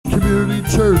Community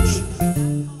Church.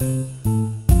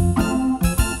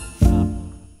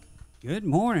 Good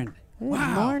morning. Good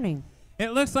morning.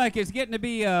 It looks like it's getting to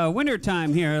be winter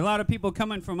time here. A lot of people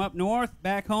coming from up north,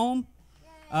 back home.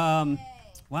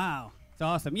 Wow, it's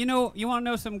awesome. You know, you want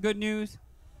to know some good news?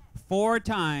 4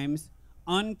 times,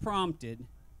 unprompted,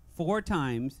 4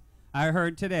 times, I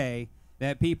heard today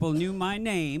that people knew my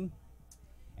name,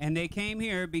 and they came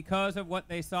here because of what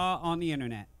they saw on the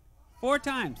internet. 4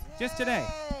 times, just today.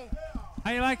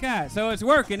 How you like that? So it's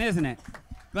working, isn't it?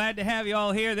 Glad to have you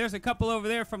all here. There's a couple over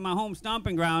there from my home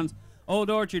stomping grounds, Old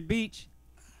Orchard Beach.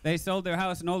 They sold their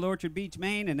house in Old Orchard Beach,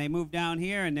 Maine, and they moved down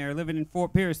here, and they're living in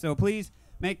Fort Pierce. So please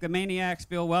make the Maniacs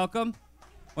feel welcome.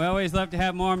 We always love to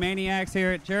have more Maniacs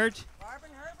here at church. Barb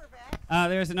and Herb are back.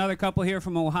 There's another couple here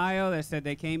from Ohio that said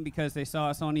they came because they saw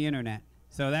us on the internet.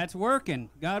 So that's working.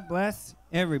 God bless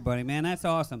everybody, man. That's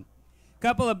awesome.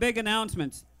 Couple of big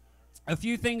announcements. A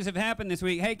few things have happened this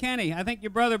week. Hey, Kenny, I think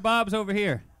your brother Bob's over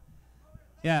here.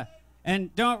 Yeah.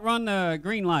 And don't run the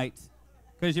green lights,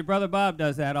 because your brother Bob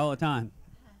does that all the time.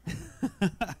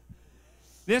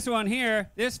 This one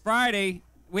here, this Friday,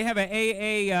 we have an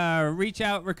AA Reach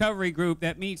Out recovery group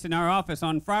that meets in our office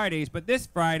on Fridays. But this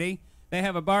Friday, they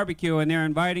have a barbecue, and they're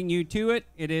inviting you to it.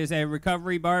 It is a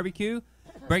recovery barbecue.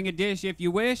 Bring a dish if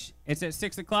you wish. It's at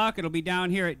 6 o'clock. It'll be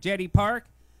down here at Jetty Park,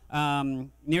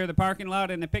 near the parking lot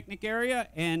in the picnic area.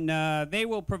 And they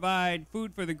will provide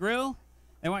food for the grill.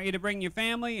 They want you to bring your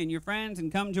family and your friends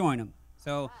and come join them.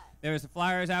 So there's the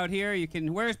flyers out here. You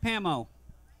can. Where's Pamo?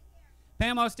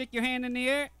 Pamo, stick your hand in the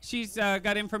air. She's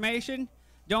got information.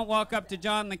 Don't walk up to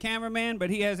John the cameraman,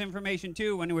 but he has information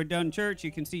too. When we're done church,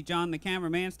 you can see John the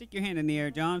cameraman. Stick your hand in the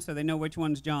air, John, so they know which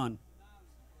one's John.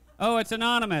 Oh, it's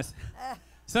anonymous.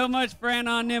 So much for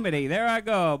anonymity. There I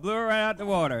go. Blew her right out the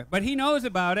water. But he knows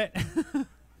about it.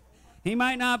 He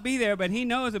might not be there, but he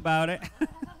knows about it.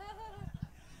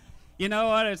 You know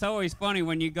what? It's always funny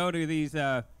when you go to these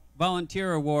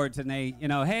volunteer awards and they, you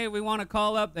know, hey, we want to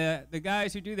call up the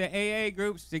guys who do the AA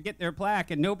groups to get their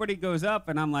plaque, and nobody goes up,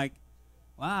 and I'm like,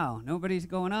 wow, nobody's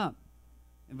going up.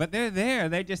 But they're there.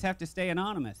 They just have to stay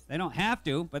anonymous. They don't have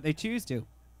to, but they choose to.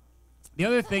 The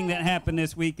other thing that happened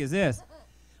this week is this.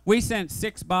 We sent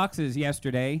 6 boxes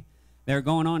yesterday. They're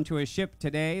going on to a ship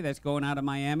today that's going out of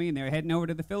Miami, and they're heading over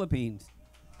to the Philippines.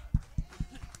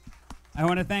 I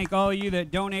want to thank all of you that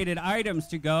donated items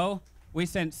to go. We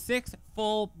sent 6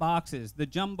 full boxes, the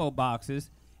jumbo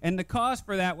boxes, and the cost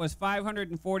for that was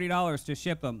 $540 to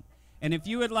ship them. And if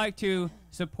you would like to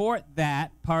support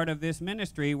that part of this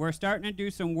ministry, we're starting to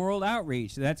do some world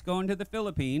outreach. That's going to the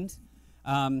Philippines.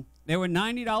 They were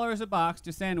 $90 a box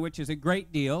to send, which is a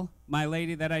great deal. My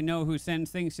lady that I know who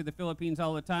sends things to the Philippines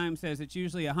all the time says it's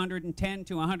usually $110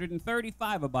 to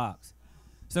 $135 a box.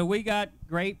 So we got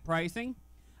great pricing.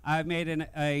 I've made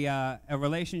a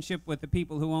relationship with the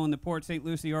people who own the Port St.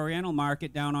 Lucie Oriental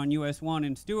Market down on US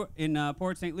 1 in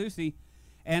Port St. Lucie,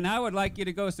 and I would like you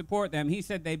to go support them. He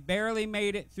said they barely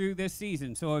made it through this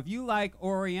season. So if you like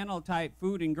Oriental-type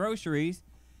food and groceries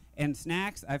and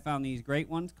snacks, I found these great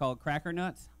ones called Cracker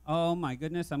Nuts. Oh, my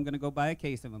goodness, I'm going to go buy a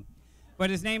case of them.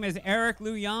 But his name is Eric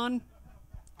Luyan,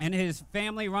 and his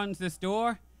family runs the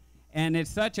store, and it's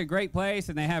such a great place,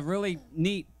 and they have really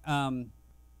neat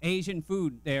Asian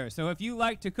food there. So if you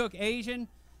like to cook Asian,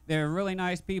 they're really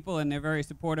nice people, and they're very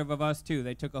supportive of us too.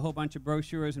 They took a whole bunch of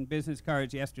brochures and business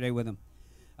cards yesterday with them.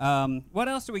 What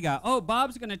else do we got? Oh,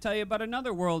 Bob's going to tell you about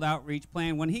another world outreach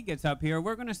plan when he gets up here.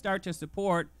 We're going to start to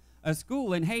support a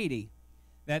school in Haiti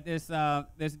that this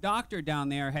doctor down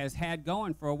there has had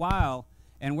going for a while,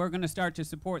 and we're going to start to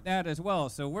support that as well.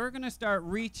 So we're going to start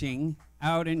reaching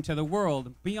out into the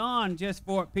world beyond just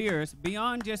Fort Pierce,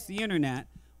 beyond just the internet.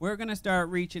 We're going to start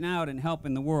reaching out and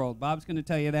helping the world. Bob's going to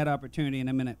tell you that opportunity in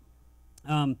a minute.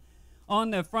 On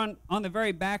the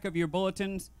very back of your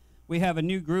bulletins, we have a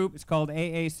new group. It's called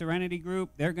AA Serenity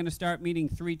Group. They're going to start meeting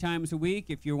 3 times a week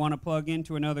if you want to plug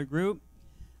into another group.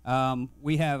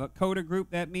 We have a CODA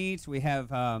group that meets. We have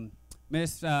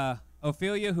Miss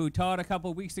Ophelia, who taught a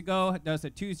couple weeks ago, does a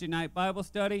Tuesday night Bible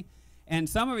study. And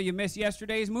some of you missed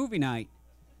yesterday's movie night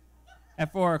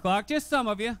at 4 o'clock. Just some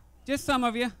of you. Just some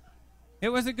of you. It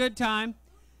was a good time,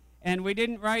 and we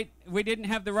didn't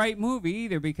have the right movie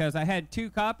either, because I had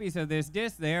 2 copies of this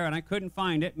disc there, and I couldn't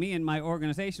find it, me and my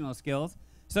organizational skills.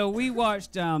 So we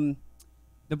watched The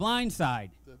Blind Side,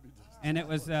 and it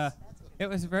was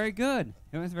very good.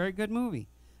 It was a very good movie.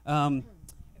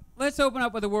 Let's open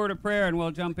up with a word of prayer, and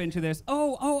we'll jump into this.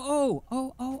 Oh.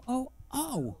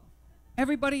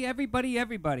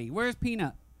 Everybody. Where's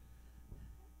Peanut?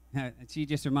 She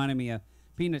just reminded me of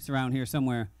Peanut's around here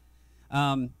somewhere.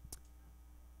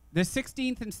 The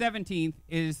 16th and 17th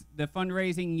is the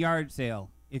fundraising yard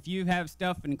sale. If you have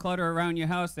stuff and clutter around your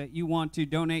house that you want to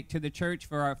donate to the church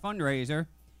for our fundraiser,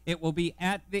 it will be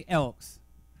at the Elks.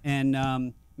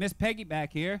 And Miss Peggy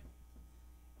back here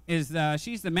is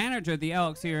she's the manager of the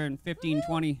Elks here in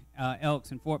 1520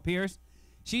 Elks in Fort Pierce.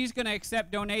 She's going to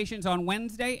accept donations on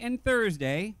Wednesday and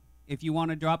Thursday if you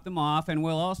want to drop them off, and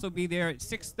we'll also be there at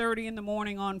 6:30 in the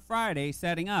morning on Friday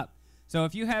setting up. So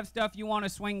if you have stuff you want to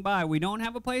swing by, we don't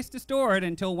have a place to store it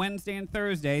until Wednesday and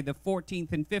Thursday, the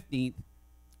 14th and 15th.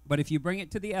 But if you bring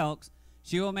it to the Elks,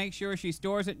 she will make sure she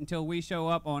stores it until we show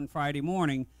up on Friday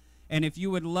morning. And if you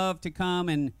would love to come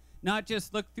and not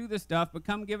just look through the stuff, but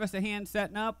come give us a hand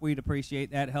setting up, we'd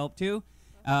appreciate that help too.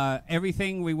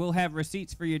 Everything, we will have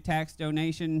receipts for your tax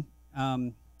donation,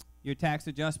 your tax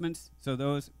adjustments. So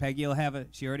those, Peggy will have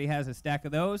she already has a stack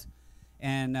of those.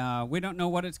 And we don't know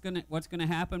what's gonna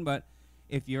happen, but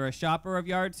if you're a shopper of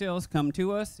yard sales, come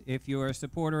to us. If you're a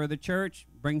supporter of the church,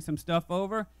 bring some stuff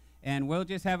over, and we'll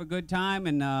just have a good time.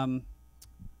 And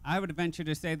I would venture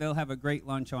to say they'll have a great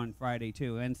lunch on Friday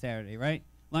too, and Saturday, right?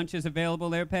 Lunch is available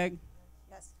there, Peg?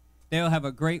 Yes. They'll have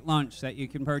a great lunch that you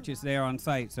can purchase there on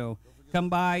site. So come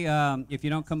by. If you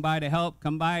don't come by to help,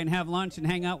 come by and have lunch and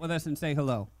hang out with us and say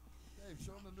hello. Dave,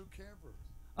 show them the new camper.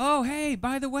 Oh, hey,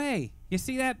 by the way, you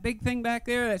see that big thing back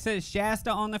there that says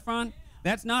Shasta on the front?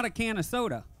 That's not a can of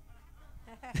soda.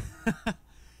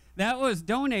 That was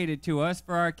donated to us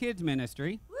for our kids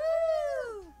ministry.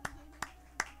 Woo!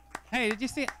 Hey, did you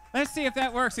see it? Let's see if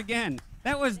that works again.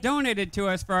 That was donated to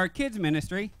us for our kids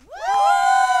ministry.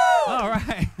 Woo! All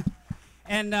right.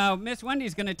 And Miss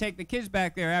Wendy's going to take the kids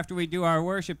back there after we do our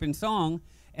worship and song,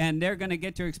 and they're going to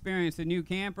get to experience the new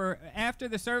camper. After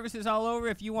the service is all over,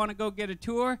 if you want to go get a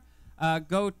tour,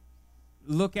 go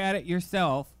look at it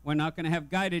yourself. We're not going to have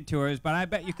guided tours, but I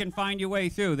bet you can find your way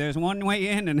through. There's one way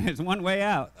in and there's one way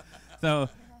out. So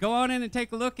go on in and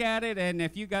take a look at it, and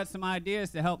if you got some ideas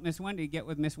to help Miss Wendy, get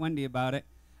with Miss Wendy about it.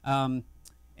 And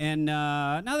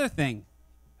another thing,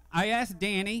 I asked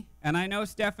Danny, and I know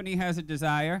Stephanie has a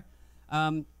desire.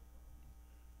 Doug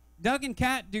and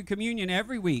Kat do communion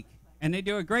every week, and they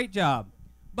do a great job.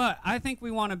 But I think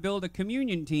we want to build a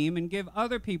communion team and give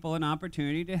other people an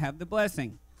opportunity to have the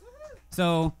blessing.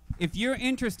 So if you're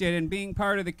interested in being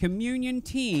part of the communion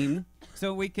team,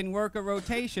 so we can work a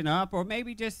rotation up, or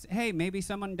maybe just, hey, maybe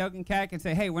someone, Doug and Kat, can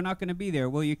say, hey, we're not going to be there.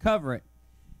 Will you cover it?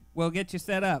 We'll get you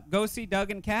set up. Go see Doug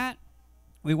and Kat.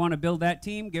 We want to build that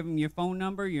team. Give them your phone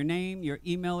number, your name, your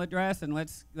email address, and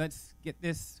let's get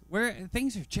this.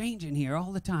 Things are changing here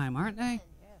all the time, aren't they? Yes.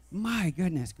 My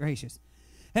goodness gracious.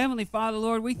 Heavenly Father,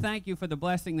 Lord, we thank you for the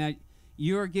blessing that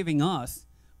you're giving us.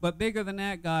 But bigger than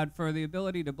that, God, for the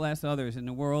ability to bless others in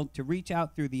the world, to reach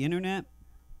out through the internet,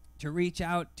 to reach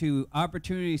out to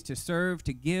opportunities to serve,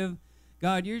 to give.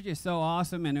 God, you're just so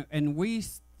awesome, and we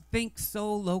think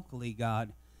so locally,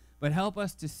 God. But help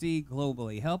us to see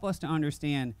globally. Help us to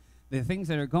understand the things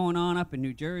that are going on up in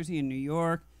New Jersey and New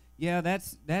York. Yeah,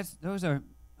 those are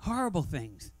horrible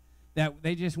things that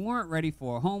they just weren't ready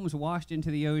for. Homes washed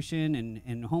into the ocean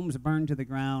and homes burned to the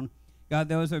ground. God,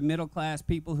 those are middle-class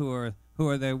people who are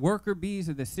the worker bees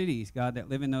of the cities, God, that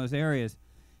live in those areas.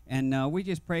 And we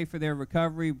just pray for their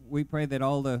recovery. We pray that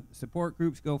all the support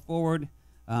groups go forward.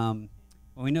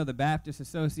 We know the Baptist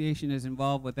Association is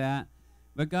involved with that.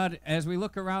 But God, as we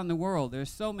look around the world, there's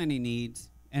so many needs,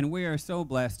 and we are so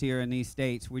blessed here in these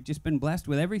states. We've just been blessed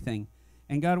with everything.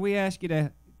 And God, we ask you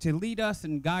to lead us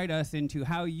and guide us into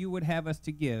how you would have us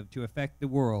to give to affect the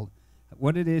world,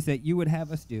 what it is that you would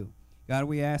have us do. God,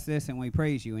 we ask this and we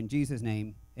praise you. In Jesus'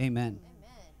 name, amen.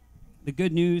 Amen. The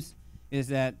good news is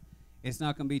that it's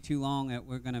not going to be too long that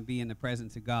we're going to be in the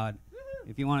presence of God.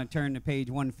 If you want to turn to page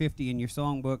 150 in your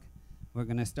songbook, we're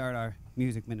going to start our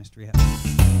music ministry up.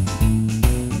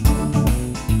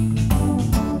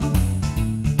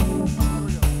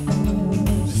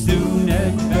 Soon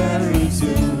and very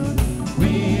soon,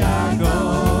 we are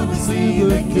going to see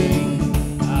the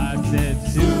King. I said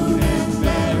soon and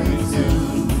very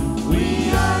soon,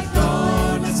 we are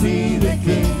going to see the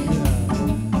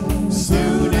King.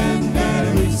 Soon and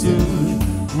very soon,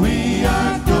 we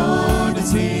are going to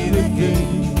see the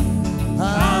King.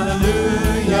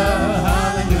 Hallelujah,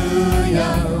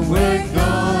 hallelujah, we're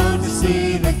going to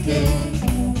see the King.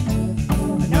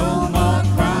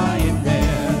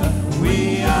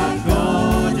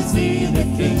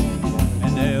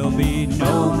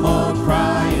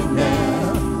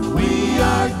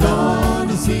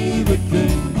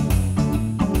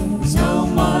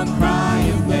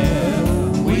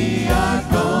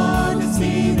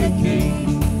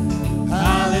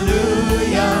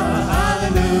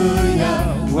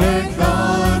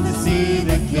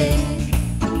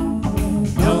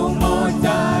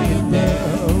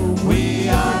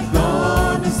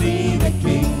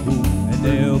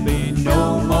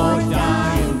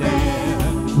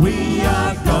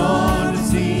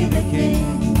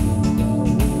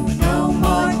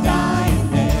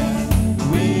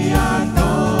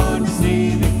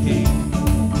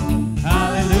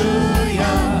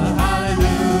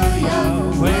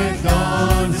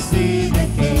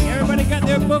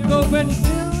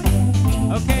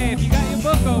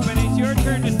 your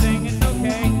turn to sing. It's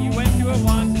okay. You went through it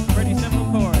once. It's a pretty simple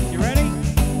chorus. You ready?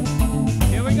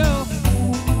 Here we go.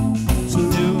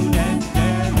 Soon and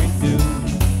very soon,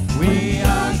 we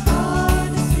are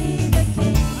going to see the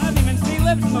King. I don't even see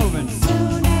lips moving.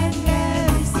 Soon and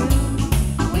very soon,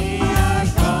 we are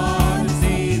Going to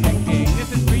see the King.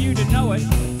 This is for you to know it.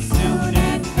 Soon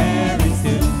and very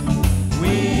soon,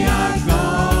 we are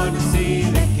going to see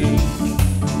the King.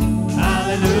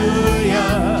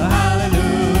 Hallelujah,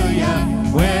 hallelujah.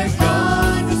 We're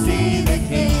going to see the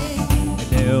King.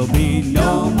 There'll be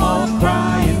no more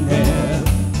crying there.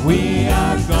 We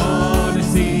are going to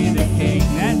see the King.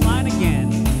 That line again.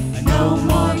 No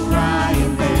more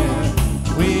crying there.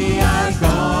 We are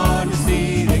going to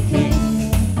see the King.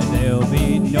 And there'll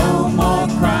be no more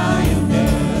crying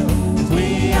there. 'Cause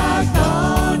we are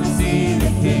going to see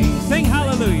the King. Sing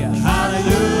hallelujah.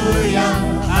 Hallelujah,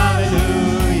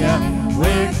 hallelujah.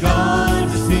 We're going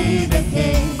to see the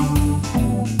King.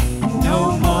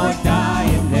 No more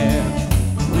dying there.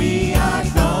 We are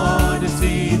going to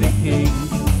see the King.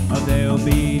 Oh, there'll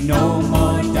be no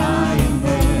more dying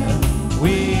there.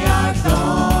 We are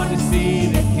going to see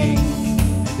the King.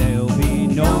 And there'll be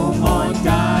no more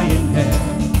dying there.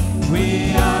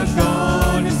 We are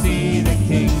going to see the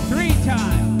King. 3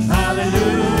 times.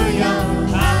 Hallelujah,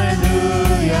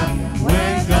 hallelujah.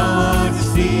 We're going to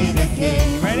see the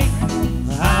King. Ready?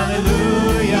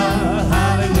 Hallelujah,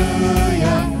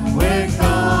 hallelujah. We're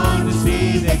going to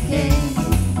see the King.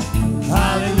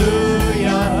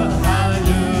 Hallelujah,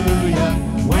 hallelujah.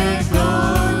 We're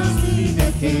going to see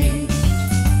the King.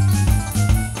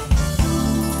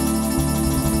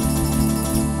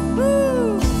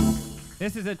 Woo!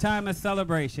 This is a time of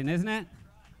celebration, isn't it?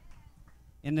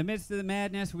 In the midst of the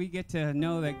madness, we get to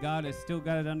know that God has still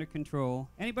got it under control.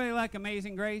 Anybody like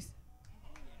Amazing Grace?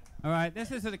 All right, this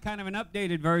is a kind of an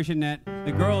updated version that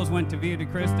the girls went to Via de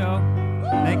Cristo.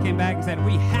 They came back and said,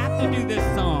 we have to do this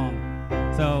song.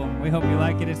 So we hope you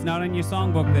like it. It's not in your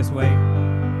songbook this way,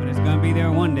 but it's going to be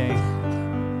there one day.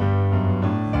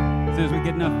 As soon as we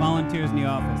get enough volunteers in the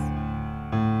office.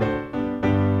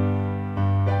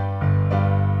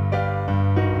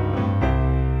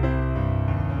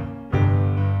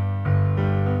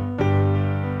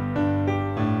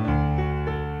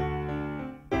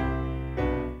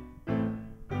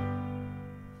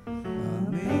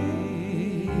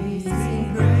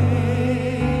 Amazing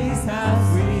grace, how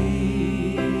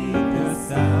sweet the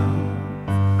sound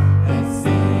that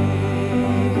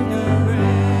saved a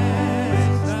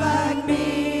wretch like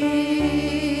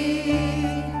me.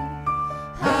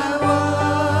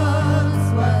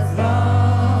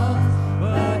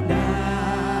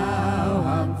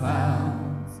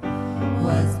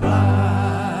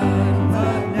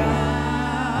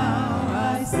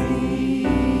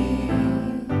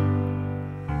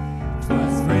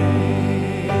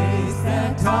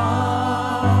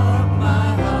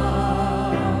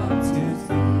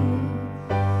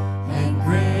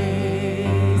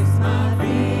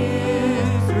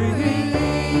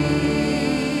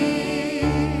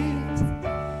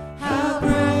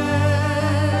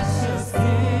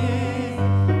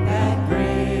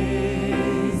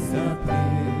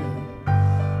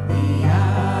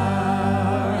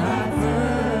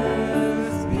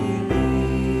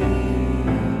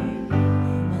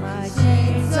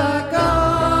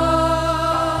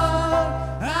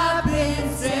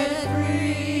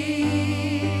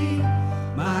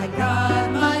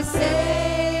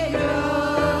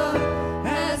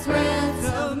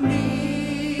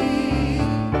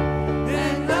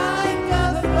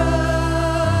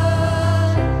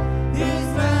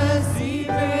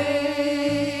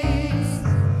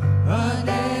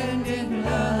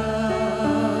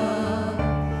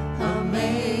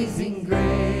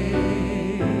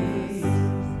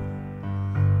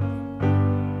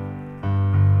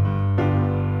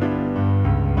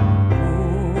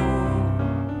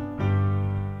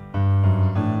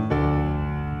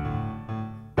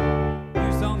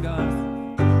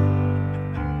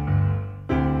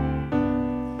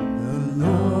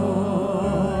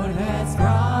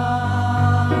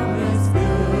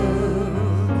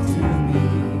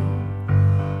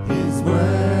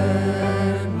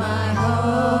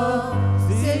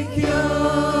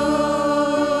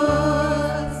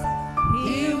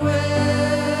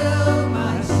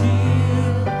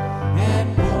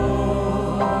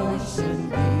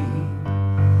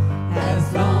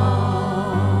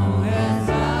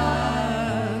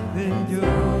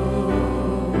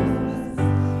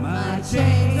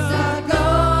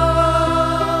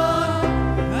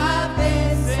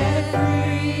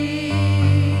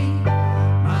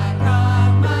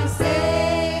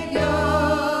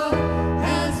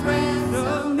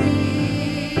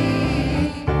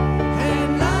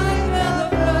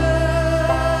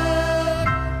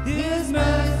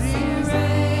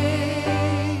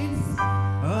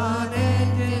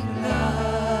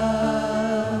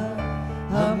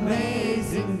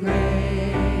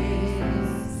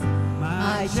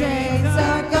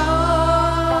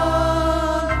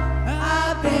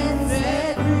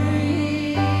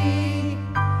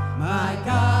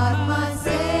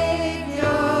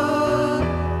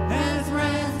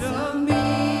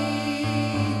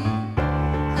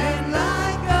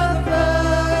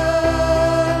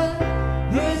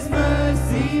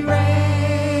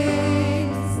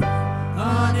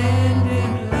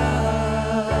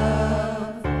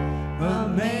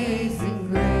 amazing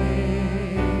grace.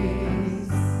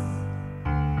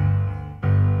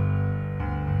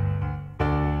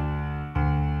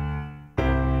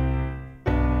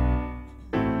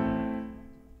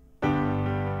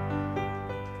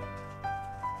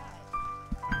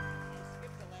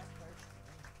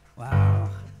 Wow.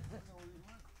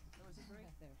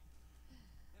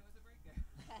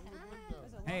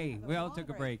 Hey, we all took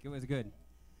a break. It was good.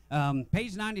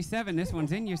 Page 97, this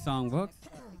one's in your songbooks.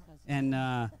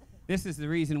 And this is the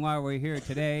reason why we're here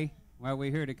today, why we're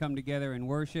here to come together and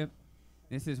worship.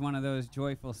 This is one of those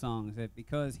joyful songs that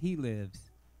because he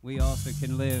lives, we also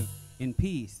can live in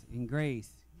peace, in grace,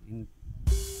 in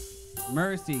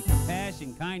mercy,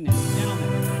 compassion, kindness,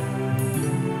 gentleness.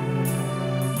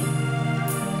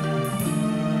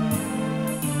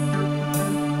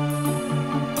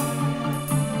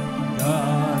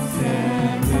 God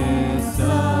sent his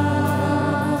son,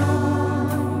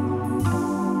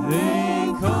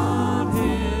 they called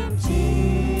him Jesus.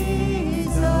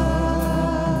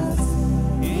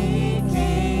 He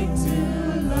came to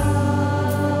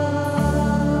love,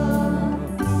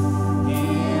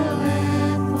 heal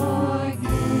and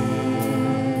forgive.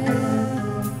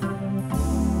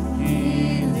 He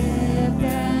lived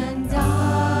and died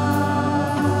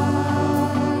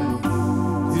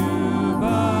to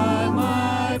buy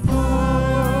my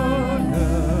pardon.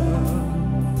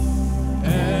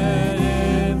 An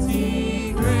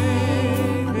empty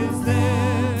grave is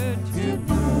there to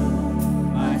prove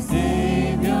my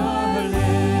Savior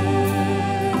lives.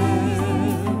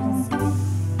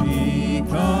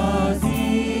 Because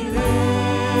he lives,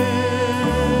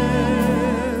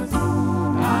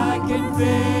 I can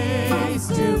face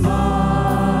tomorrow.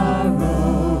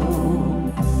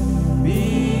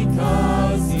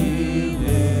 Because he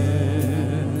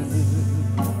lives,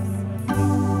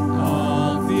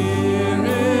 all fear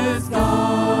is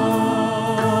gone.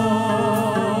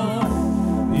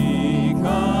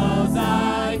 Because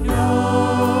I know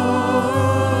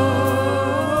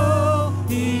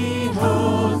he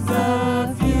holds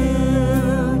the future,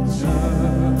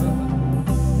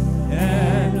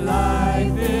 and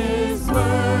life is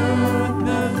worth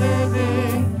the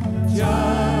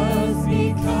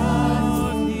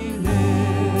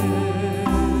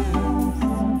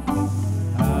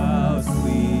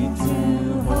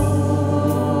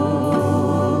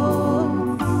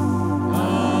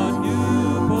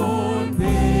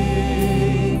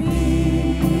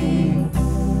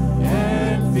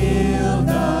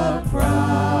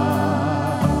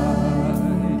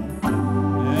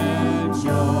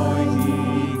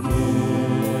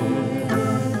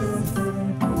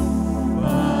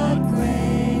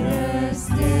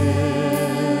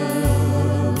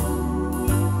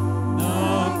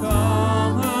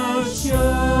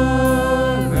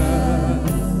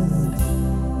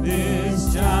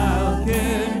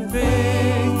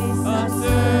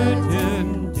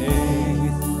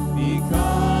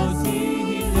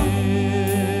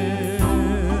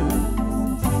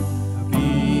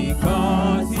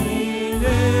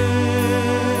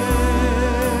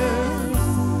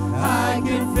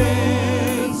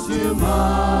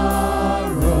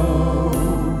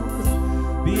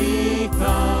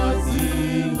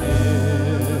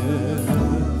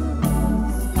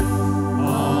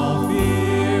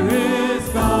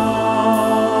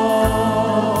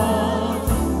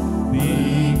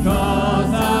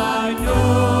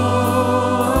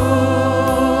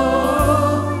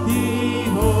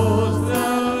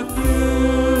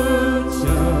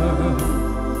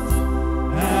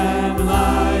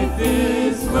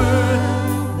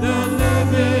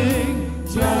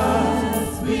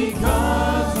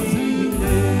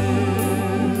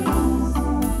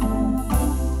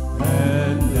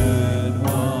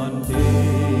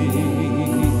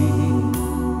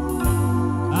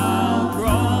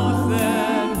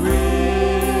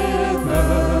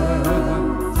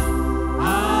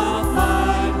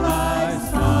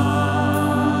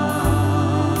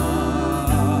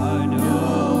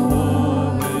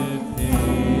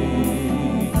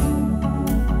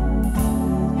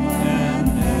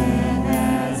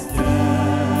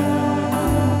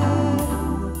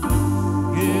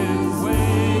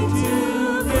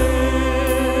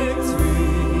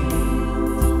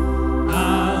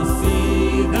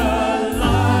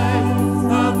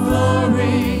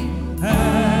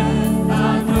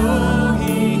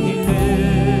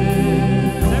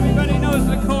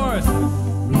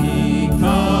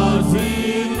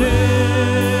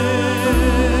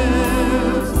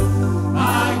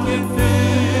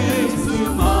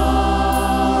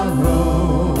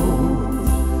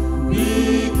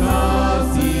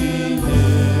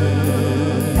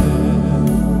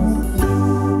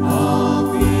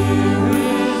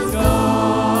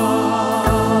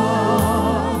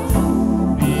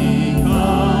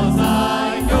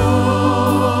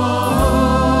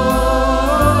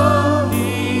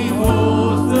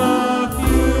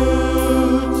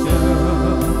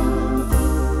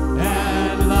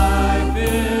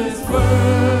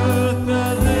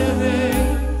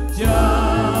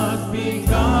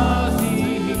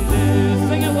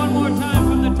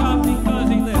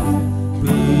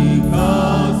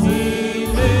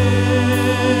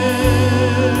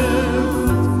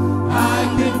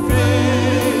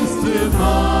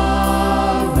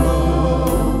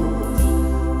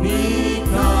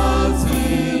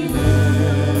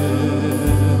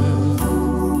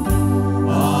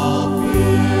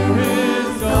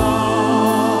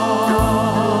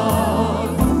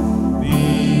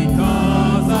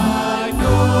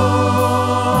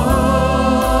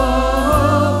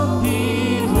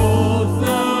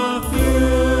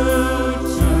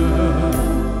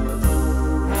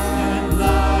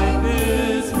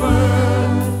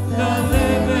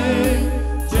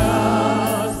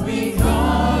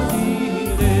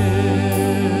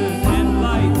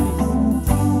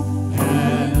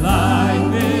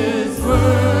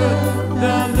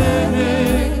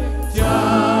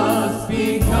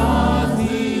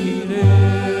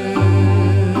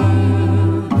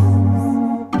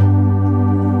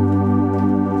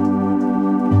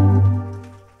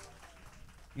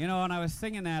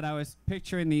singing that, I was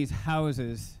picturing these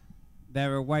houses that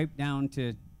were wiped down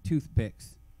to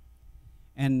toothpicks,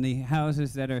 and the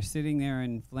houses that are sitting there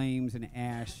in flames and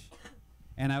ash.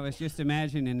 And I was just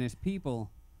imagining this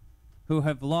people who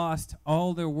have lost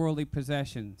all their worldly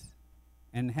possessions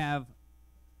and have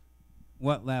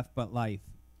what left but life.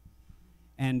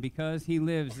 And because he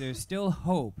lives, there's still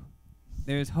hope.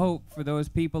 There's hope for those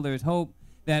people. There's hope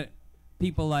that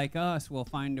people like us will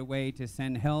find a way to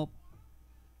send help.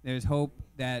 There's hope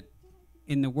that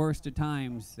in the worst of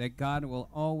times, that God will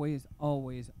always,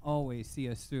 always, always see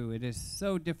us through. It is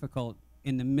so difficult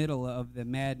in the middle of the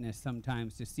madness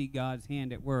sometimes to see God's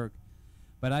hand at work.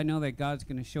 But I know that God's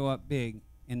going to show up big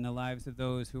in the lives of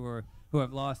those who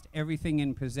have lost everything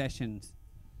in possessions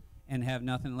and have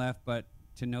nothing left but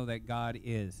to know that God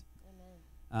is.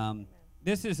 Amen.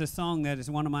 This is a song that is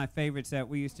one of my favorites that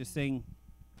we used to sing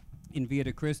in Via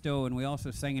de Cristo, and we also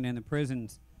sang it in the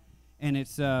prisons. And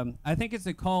it's, I think it's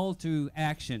a call to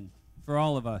action for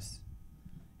all of us.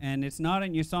 And it's not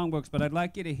in your songbooks, but I'd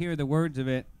like you to hear the words of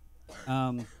it.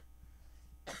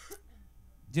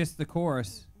 Just the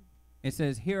chorus. It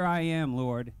says, "Here I am,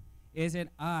 Lord. Is it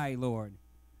I, Lord?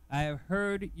 I have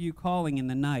heard you calling in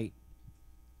the night.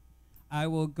 I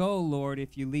will go, Lord,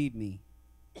 if you lead me.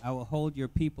 I will hold your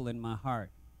people in my heart.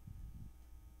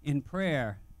 In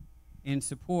prayer, in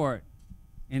support,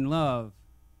 in love,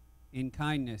 in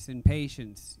kindness, in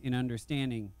patience, in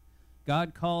understanding.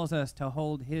 God calls us to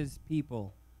hold his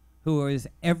people, who is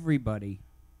everybody,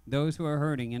 those who are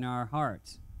hurting, in our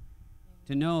hearts,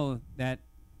 to know that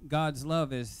God's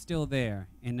love is still there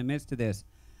in the midst of this."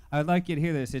 I'd like you to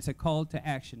hear this. It's a call to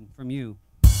action from you.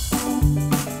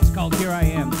 It's called "Here I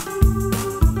Am."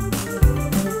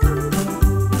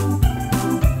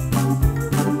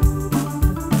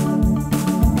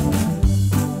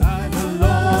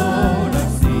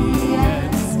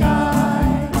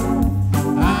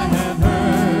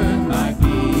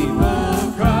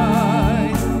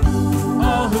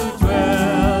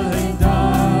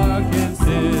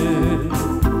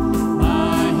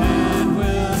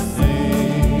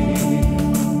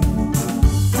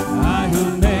 I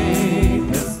will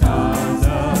make the stars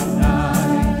of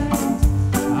night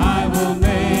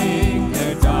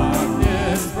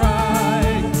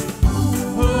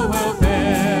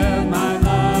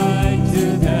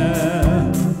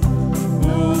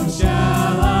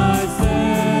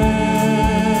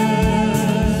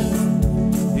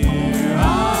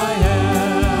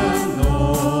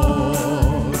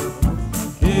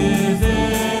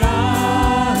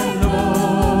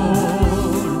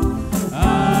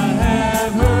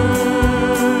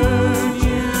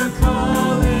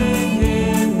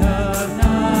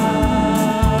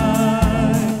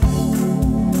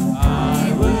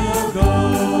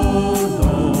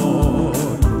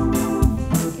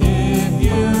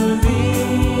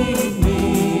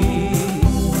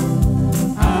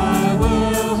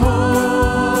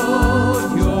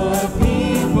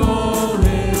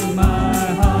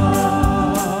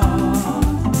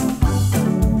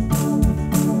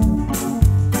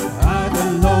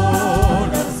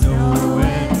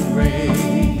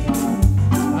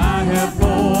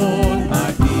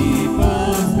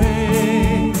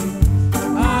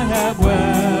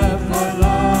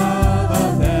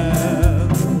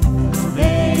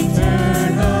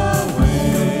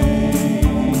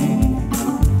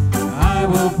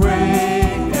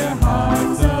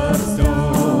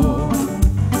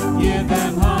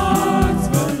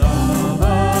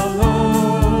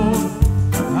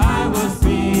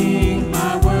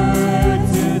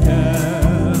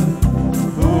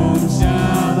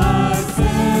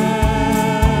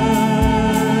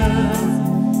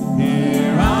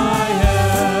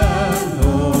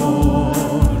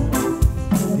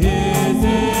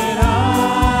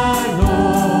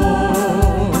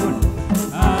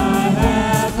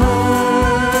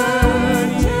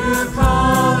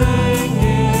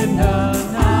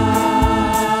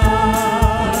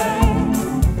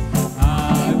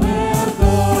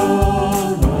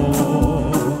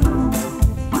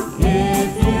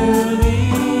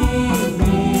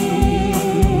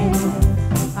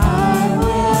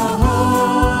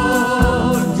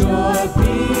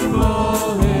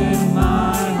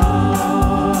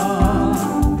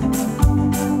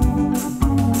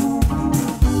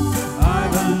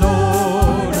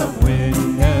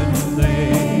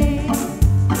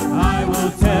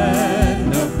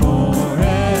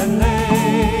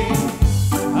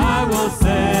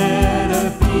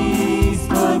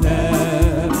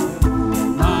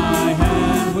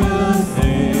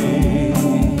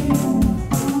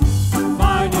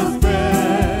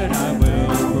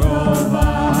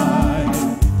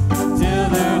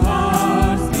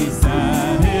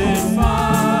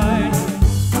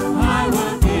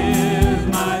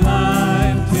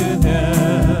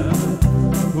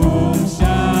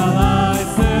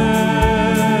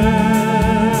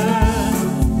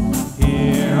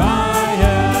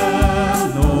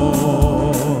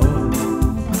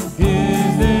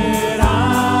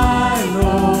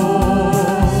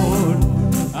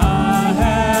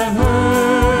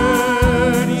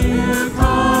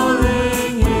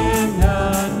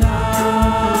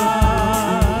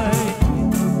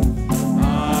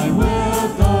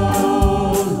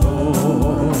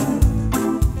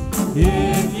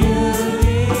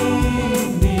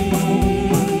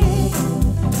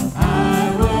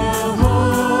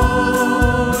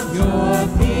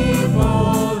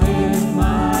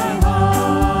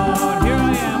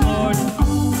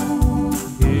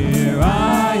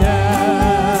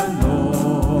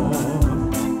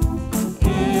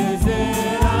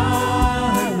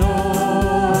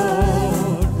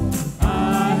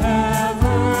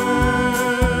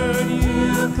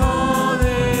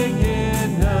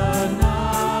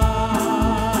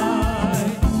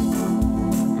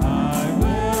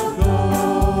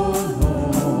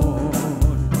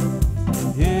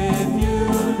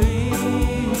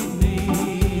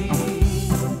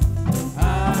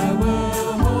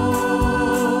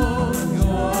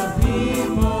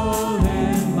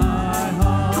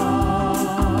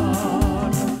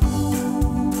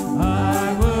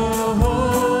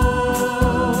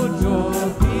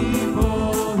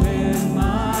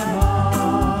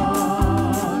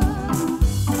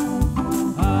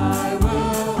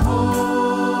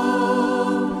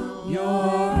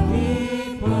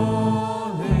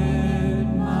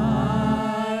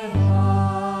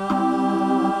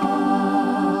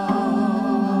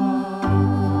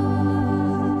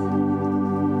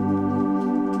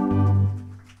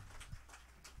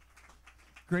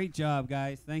Great job,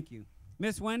 guys. Thank you.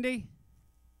 Miss Wendy,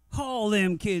 haul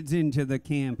them kids into the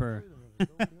camper.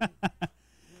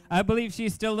 I believe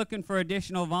she's still looking for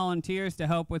additional volunteers to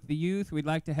help with the youth. We'd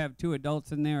like to have 2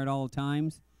 adults in there at all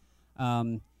times.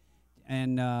 And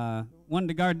one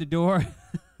to guard the door.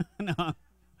 No.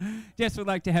 Just would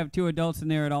like to have 2 adults in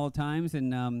there at all times.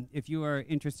 And if you are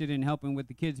interested in helping with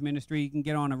the kids ministry, you can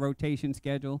get on a rotation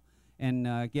schedule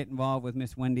and get involved with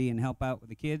Miss Wendy and help out with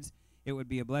the kids. It would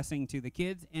be a blessing to the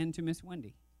kids and to Miss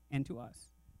Wendy and to us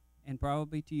and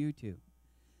probably to you too.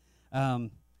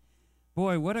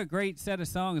 Boy, what a great set of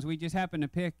songs we just happened to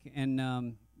pick,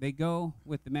 and they go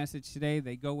with the message today.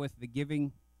 They go with the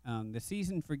giving. The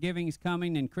season for giving is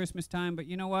coming in Christmas time, but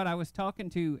you know what? I was talking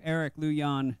to Eric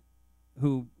Lujan,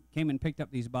 who came and picked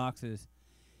up these boxes,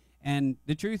 and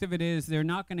the truth of it is they're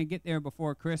not going to get there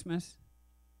before Christmas,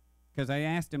 because I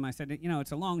asked him, I said, you know,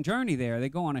 it's a long journey there. They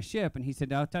go on a ship, and he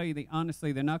said, I'll tell you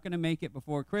honestly, they're not going to make it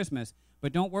before Christmas,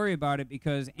 but don't worry about it,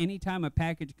 because anytime a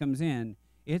package comes in,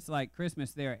 it's like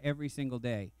Christmas there every single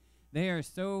day. They are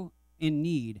so in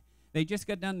need. They just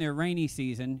got done their rainy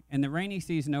season, and the rainy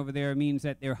season over there means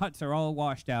that their huts are all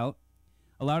washed out.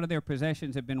 A lot of their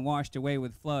possessions have been washed away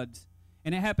with floods,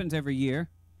 and it happens every year.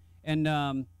 And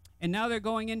now they're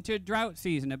going into drought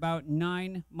season, about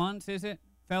 9 months, is it?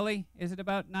 Felly, is it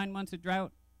about 9 months of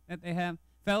drought that they have?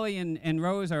 Felly and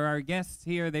Rose are our guests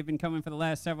here. They've been coming for the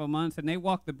last several months, and they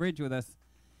walk the bridge with us.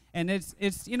 And it's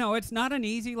you know, it's not an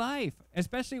easy life,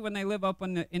 especially when they live up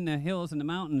in the hills and the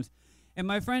mountains. And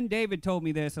my friend David told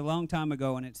me this a long time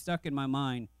ago, and it stuck in my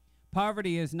mind.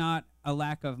 Poverty is not a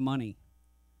lack of money.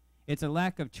 It's a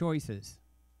lack of choices.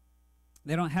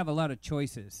 They don't have a lot of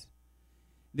choices.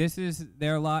 This is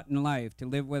their lot in life, to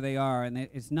live where they are, and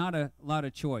it's not a lot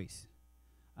of choice.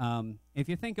 If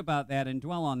you think about that and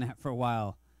dwell on that for a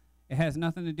while, it has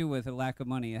nothing to do with a lack of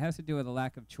money. It has to do with a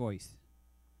lack of choice.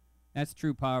 That's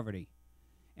true poverty.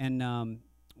 And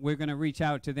we're going to reach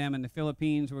out to them in the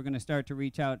Philippines. We're going to start to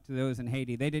reach out to those in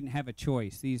Haiti. They didn't have a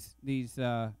choice. These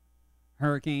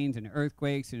hurricanes and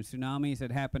earthquakes and tsunamis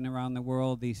that happen around the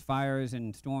world, these fires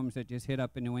and storms that just hit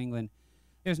up in New England,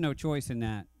 there's no choice in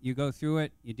that. You go through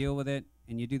it, you deal with it,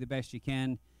 and you do the best you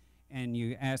can, and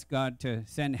you ask God to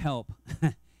send help.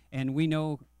 And we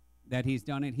know that he's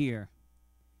done it here,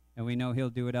 and we know he'll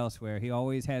do it elsewhere. He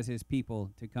always has his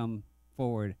people to come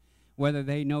forward. Whether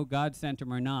they know God sent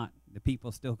them or not, the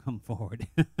people still come forward.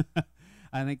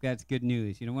 I think that's good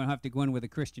news. You don't have to go in with a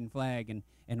Christian flag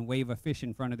and wave a fish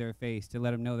in front of their face to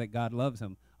let them know that God loves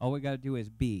them. All we got to do is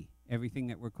be everything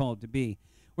that we're called to be.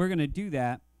 We're going to do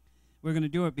that. We're going to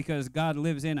do it because God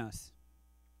lives in us,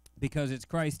 because it's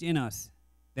Christ in us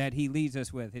that he leads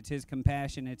us with. It's his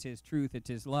compassion, it's his truth, it's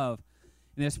his love.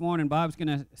 And this morning, Bob's going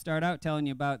to start out telling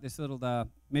you about this little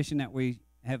mission that we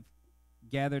have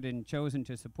gathered and chosen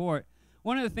to support.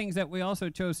 One of the things that we also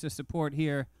chose to support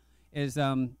here is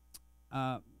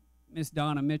Miss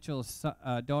Donna Mitchell's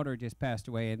daughter just passed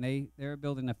away, and they're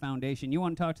building a foundation. You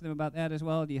want to talk to them about that as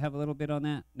well? Do you have a little bit on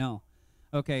that? No.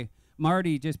 Okay.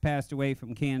 Marty just passed away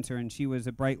from cancer, and she was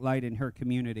a bright light in her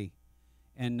community.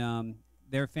 And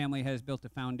their family has built a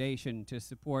foundation to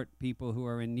support people who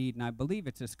are in need, and I believe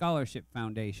it's a scholarship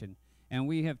foundation. And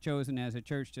we have chosen as a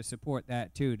church to support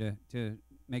that too, to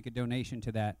make a donation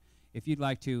to that. If you'd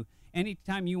like to,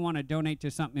 anytime you want to donate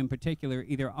to something in particular,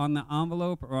 either on the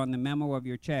envelope or on the memo of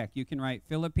your check, you can write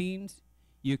Philippines,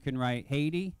 you can write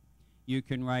Haiti, you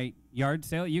can write yard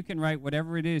sale, you can write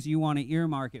whatever it is you want to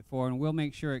earmark it for, and we'll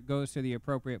make sure it goes to the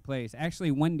appropriate place.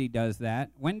 Actually, Wendy does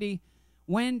that. Wendy,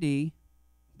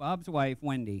 Bob's wife,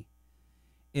 Wendy,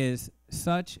 is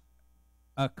such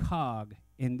a cog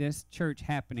in this church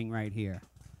happening right here.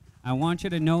 I want you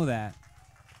to know that.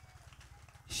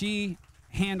 She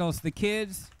handles the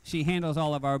kids. She handles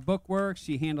all of our book work.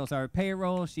 She handles our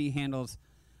payroll. She handles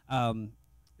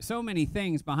so many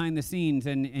things behind the scenes,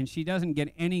 and she doesn't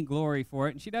get any glory for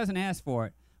it, and she doesn't ask for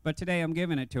it. But today I'm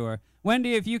giving it to her.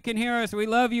 Wendy, if you can hear us, we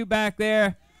love you back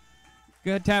there.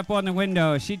 Good tap on the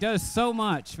window. She does so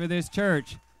much for this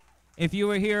church. If you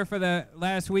were here for the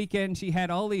last weekend, she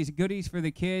had all these goodies for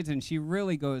the kids, and she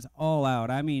really goes all out.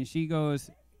 I mean, she goes,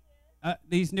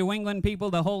 these New England people,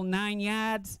 the whole 9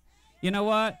 yards. You know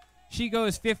what? She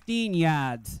goes 15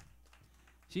 yards.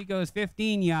 She goes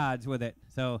 15 yards with it.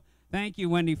 So thank you,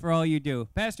 Wendy, for all you do.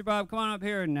 Pastor Bob, come on up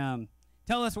here and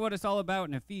tell us what it's all about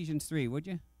in Ephesians 3, would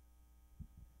you?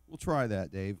 We'll try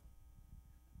that, Dave.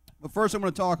 But first, I'm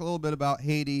going to talk a little bit about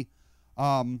Haiti.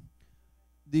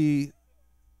 The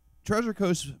Treasure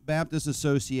Coast Baptist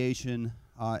Association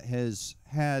has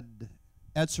had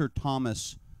Etzer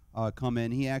Thomas come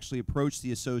in. He actually approached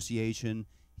the association.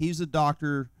 He's a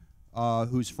doctor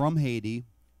who's from Haiti,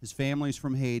 His family's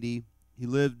from Haiti. He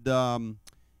lived in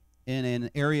an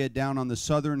area down on the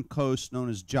southern coast known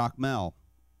as Jacmel.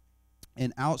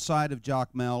 And outside of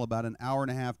Jacmel, about an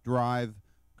hour-and-a-half drive,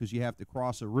 because you have to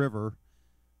cross a river,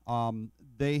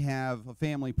 they have a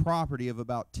family property of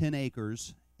about 10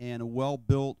 acres and a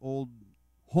well-built old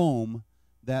home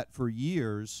that for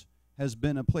years has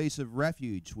been a place of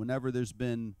refuge. Whenever there's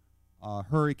been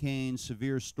hurricanes,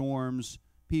 severe storms,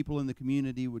 people in the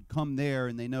community would come there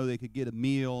and they know they could get a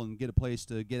meal and get a place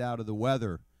to get out of the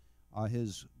weather.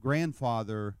 His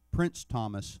grandfather, Prince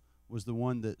Thomas, was the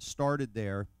one that started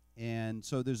there. And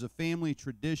so there's a family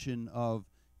tradition of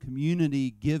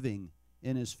community giving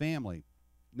in his family.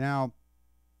 Now,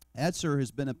 Etzer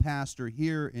has been a pastor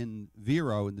here in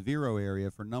the Vero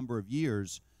area, for a number of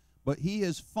years, but he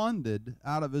has funded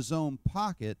out of his own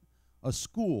pocket a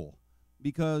school,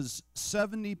 because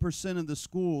 70% of the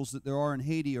schools that there are in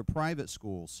Haiti are private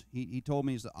schools. He told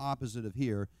me it's the opposite of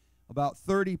here. About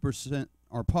 30%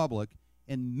 are public,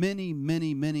 and many,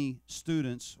 many, many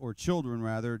students, or children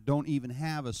rather, don't even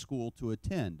have a school to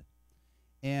attend.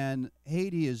 And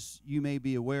Haiti, as you may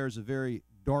be aware, is a very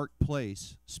dark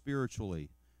place spiritually.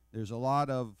 There's a lot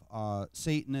of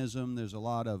Satanism, there's a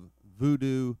lot of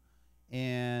voodoo,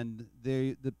 and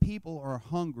the people are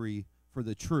hungry for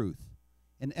the truth.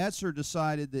 And Etzer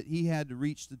decided that he had to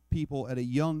reach the people at a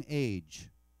young age.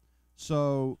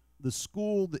 So the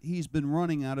school that he's been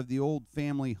running out of the old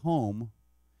family home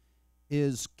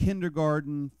is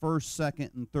kindergarten, first,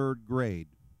 second, and third grade.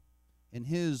 And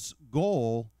his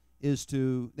goal is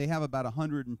they have about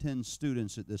 110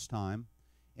 students at this time,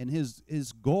 and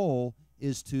his goal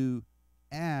is to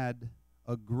add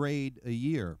a grade a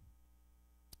year.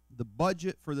 The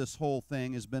budget for this whole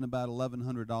thing has been about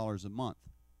 $1,100 a month,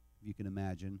 if you can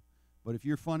imagine. But if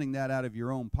you're funding that out of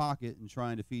your own pocket and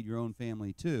trying to feed your own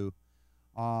family too,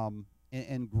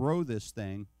 and grow this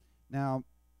thing. Now,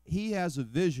 he has a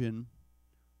vision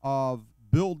of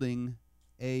building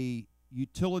a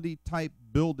utility-type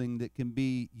building that can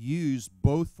be used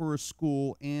both for a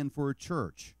school and for a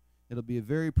church. It'll be a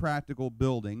very practical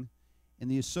building,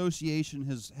 and the association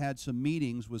has had some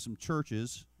meetings with some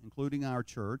churches, including our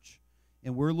church,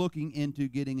 and we're looking into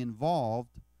getting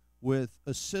involved with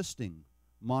assisting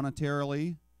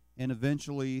monetarily, and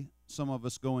eventually some of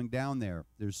us going down there.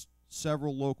 There's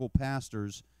several local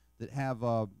pastors that have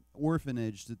a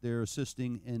orphanage that they're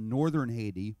assisting in northern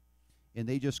Haiti, and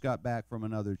they just got back from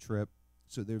another trip.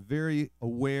 So they're very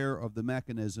aware of the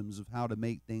mechanisms of how to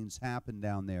make things happen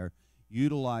down there,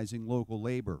 utilizing local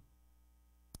labor.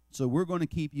 So we're going to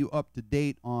keep you up to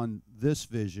date on this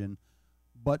vision,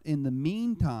 but in the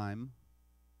meantime,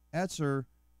 Etzer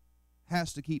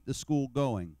has to keep the school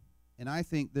going. And I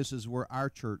think this is where our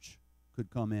church could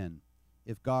come in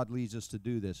if God leads us to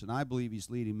do this. And I believe he's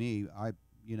leading me.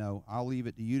 I'll leave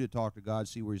it to you to talk to God,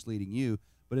 see where he's leading you.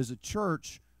 But as a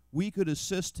church, we could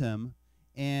assist him,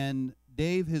 and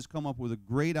Dave has come up with a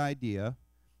great idea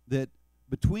that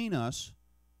between us,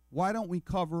 why don't we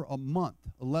cover a month,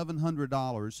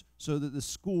 $1,100, so that the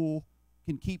school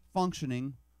can keep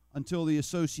functioning until the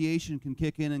association can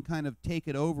kick in and kind of take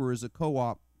it over as a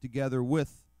co-op together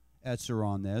with Etzer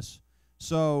on this.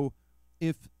 So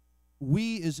if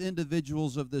we as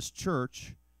individuals of this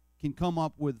church can come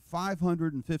up with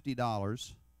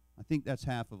 $550, I think that's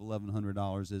half of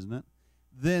 $1,100, isn't it?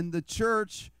 Then the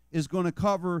church is going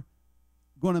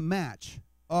to match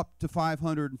up to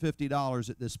 $550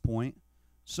 at this point.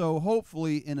 So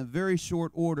hopefully in a very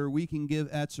short order we can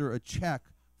give Etzer a check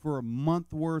for a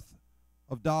month worth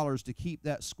of dollars to keep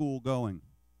that school going.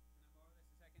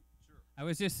 I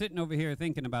was just sitting over here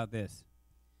thinking about this.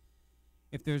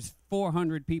 If there's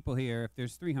 400 people here, if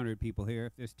there's 300 people here,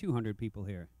 if there's 200 people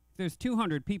here, if there's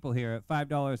 200 people here at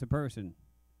 $5 a person,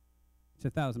 it's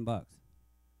 $1,000.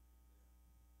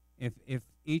 If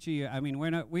each of you, I mean,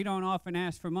 we don't often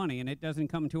ask for money, and it doesn't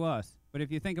come to us. But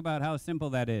if you think about how simple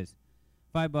that is,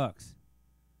 $5.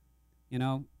 You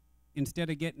know, instead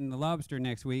of getting the lobster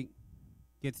next week,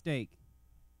 get steak.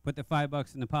 Put the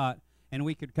 $5 in the pot, and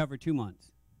we could cover 2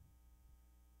 months.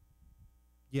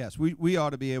 Yes, we ought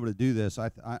to be able to do this.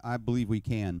 I believe we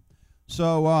can.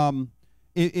 So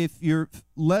if you're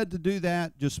led to do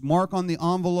that, just mark on the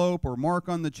envelope or mark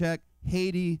on the check,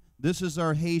 Haiti, this is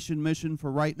our Haitian mission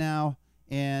for right now,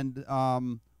 and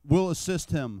we'll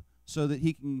assist him so that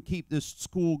he can keep this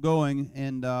school going,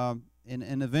 and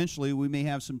eventually we may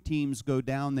have some teams go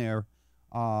down there,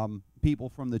 people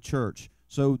from the church.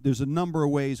 So there's a number of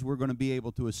ways we're going to be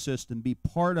able to assist and be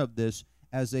part of this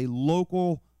as a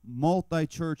local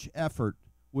multi-church effort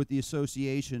with the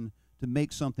association to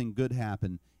make something good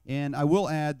happen. And I will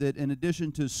add that in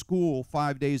addition to school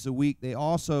 5 days a week, they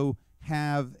also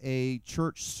have a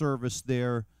church service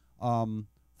there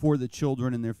for the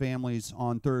children and their families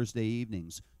on Thursday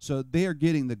evenings. So they are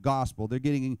getting the gospel. They're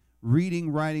getting reading,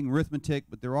 writing, arithmetic,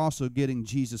 but they're also getting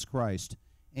Jesus Christ,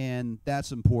 and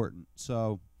that's important.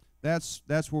 So that's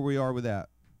where we are with that.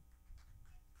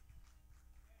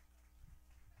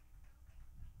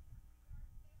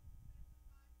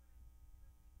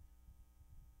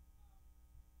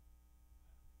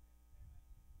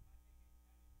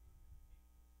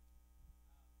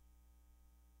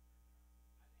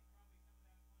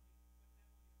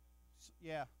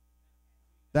 Yeah.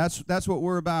 That's what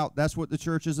we're about. That's what the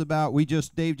church is about.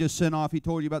 Dave just sent off. He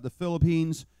told you about the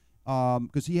Philippines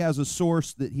because he has a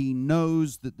source that he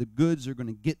knows that the goods are going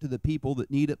to get to the people that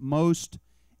need it most,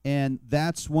 and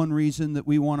that's one reason that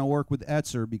we want to work with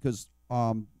Etzer, because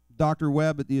Dr.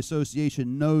 Webb at the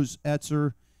association knows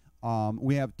Etzer.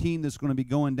 We have a team that's going to be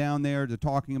going down there to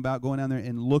talking about going down there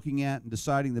and looking at and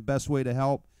deciding the best way to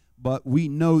help, but we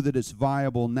know that it's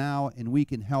viable now, and we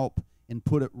can help and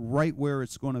put it right where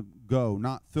it's going to go,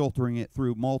 not filtering it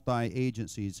through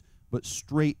multi-agencies, but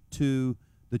straight to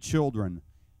the children.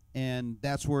 And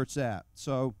that's where it's at.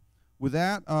 So with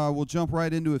that, we'll jump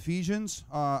right into Ephesians.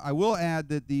 I will add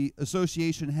that the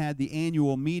association had the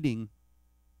annual meeting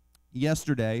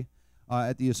yesterday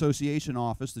at the association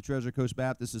office, the Treasure Coast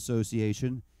Baptist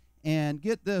Association. And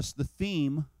get this, the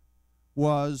theme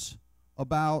was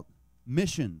about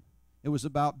mission. It was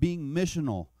about being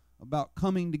missional, about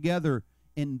coming together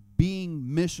and being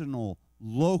missional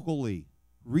locally,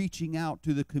 reaching out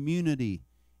to the community,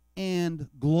 and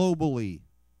globally,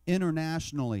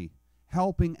 internationally,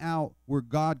 helping out where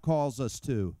God calls us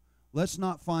to. Let's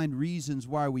not find reasons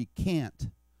why we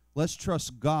can't. Let's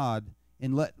trust God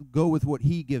and let go with what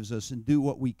He gives us and do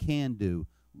what we can do.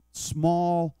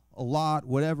 Small, a lot,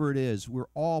 whatever it is, we're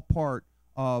all part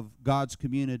of God's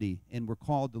community, and we're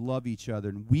called to love each other,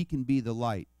 and we can be the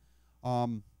light.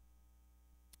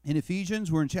 In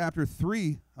Ephesians, we're in chapter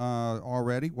 3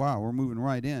 already. Wow, we're moving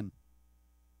right in.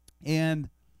 And,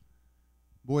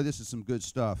 boy, this is some good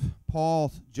stuff.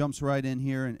 Paul jumps right in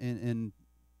here in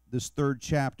this third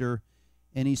chapter,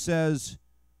 and he says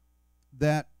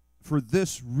that for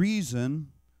this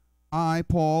reason, I,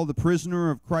 Paul, the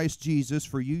prisoner of Christ Jesus,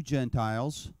 for you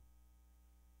Gentiles.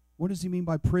 What does he mean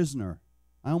by prisoner?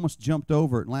 I almost jumped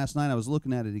over it, and last night I was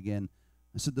looking at it again.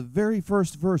 I said the very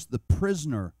first verse, the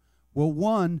prisoner. Well,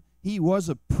 one, he was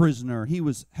a prisoner. He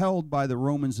was held by the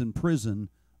Romans in prison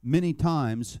many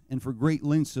times and for great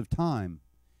lengths of time.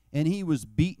 And he was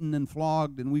beaten and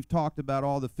flogged, and we've talked about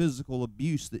all the physical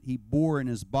abuse that he bore in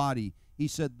his body. He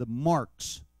said the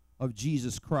marks of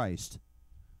Jesus Christ.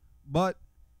 But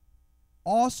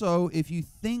also, if you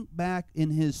think back in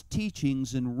his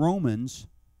teachings in Romans,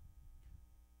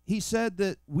 he said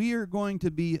that we are going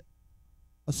to be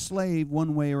a slave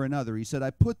one way or another. He said,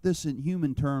 I put this in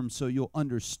human terms so you'll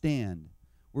understand.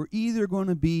 We're either going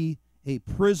to be a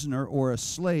prisoner or a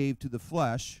slave to the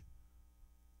flesh.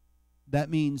 That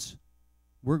means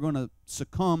we're going to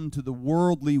succumb to the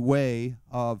worldly way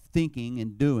of thinking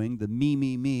and doing, the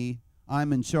me,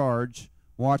 I'm in charge,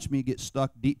 watch me get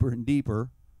stuck deeper and deeper.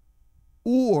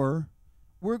 Or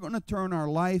we're going to turn our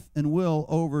life and will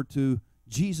over to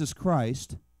Jesus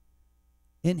Christ,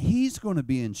 and He's going to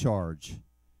be in charge.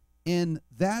 And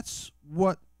that's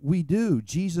what we do.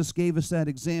 Jesus gave us that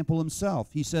example Himself.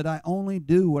 He said, I only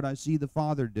do what I see the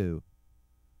Father do.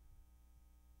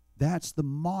 That's the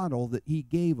model that He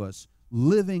gave us,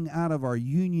 living out of our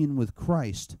union with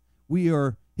Christ. We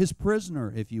are His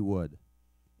prisoner, if you would.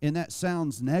 And that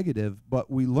sounds negative, but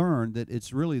we learned that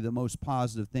it's really the most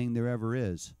positive thing there ever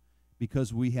is,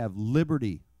 because we have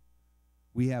liberty.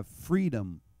 We have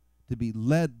freedom to be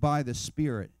led by the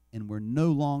Spirit, and we're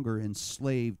no longer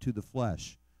enslaved to the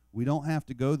flesh. We don't have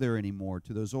to go there anymore,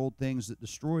 to those old things that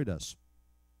destroyed us.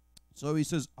 So he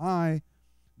says, I,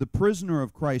 the prisoner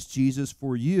of Christ Jesus,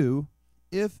 for you,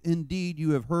 if indeed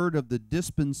you have heard of the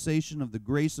dispensation of the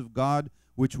grace of God,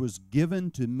 which was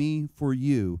given to me for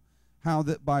you, how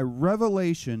that by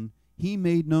revelation He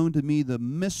made known to me the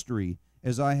mystery,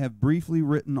 as I have briefly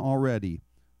written already,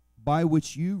 by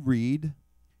which you read,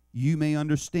 you may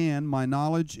understand my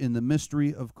knowledge in the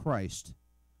mystery of Christ.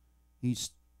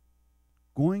 He's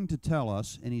going to tell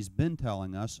us, and he's been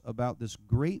telling us, about this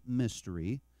great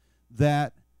mystery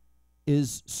that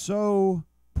is so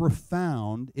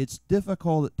profound, it's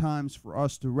difficult at times for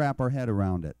us to wrap our head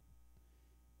around it.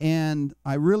 And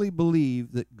I really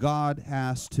believe that God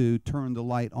has to turn the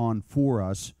light on for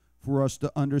us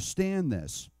to understand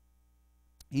this.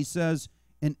 He says,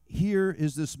 and here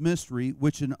is this mystery,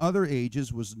 which in other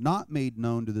ages was not made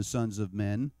known to the sons of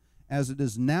men, as it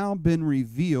has now been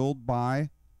revealed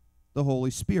by the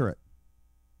Holy Spirit.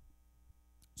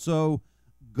 So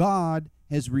God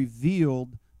has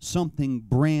revealed something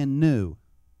brand new.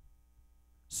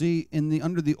 See,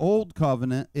 under the old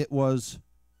covenant, it was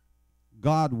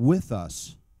God with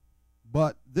us.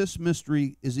 But this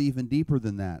mystery is even deeper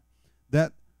than that.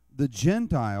 That the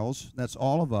Gentiles, that's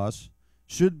all of us,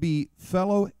 should be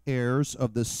fellow heirs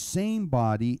of the same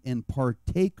body and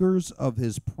partakers of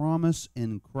his promise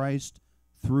in Christ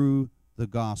through the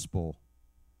gospel.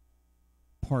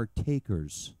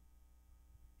 Partakers.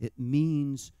 It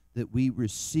means that we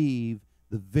receive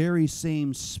the very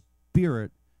same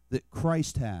Spirit that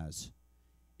Christ has.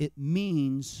 It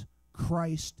means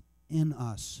Christ in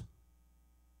us.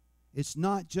 It's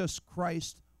not just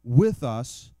Christ with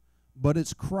us, but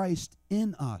it's Christ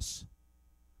in us.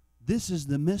 This is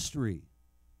the mystery.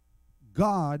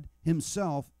 God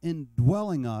himself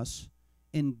indwelling us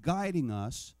and guiding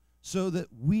us so that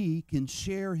we can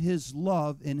share his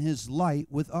love and his light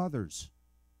with others.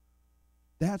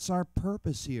 That's our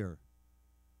purpose here.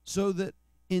 So that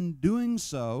in doing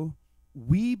so,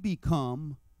 we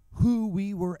become who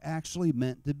we were actually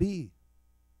meant to be.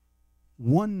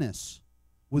 Oneness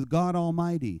with God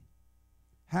Almighty.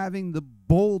 Having the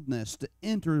boldness to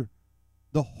enter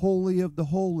the Holy of the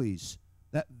Holies.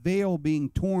 That veil being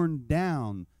torn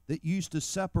down that used to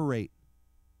separate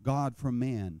God from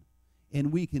man.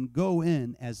 And we can go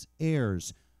in as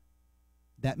heirs.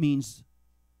 That means,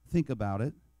 think about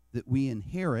it, that we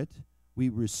inherit, we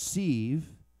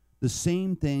receive the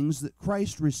same things that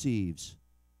Christ receives.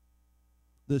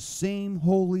 The same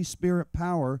Holy Spirit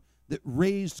power that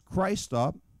raised Christ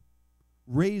up,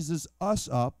 raises us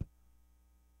up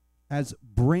as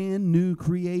brand new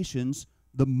creations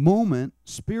the moment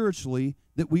spiritually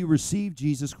that we receive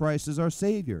Jesus Christ as our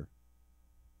Savior.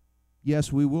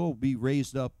 Yes, we will be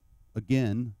raised up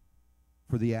again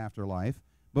for the afterlife,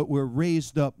 but we're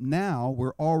raised up now.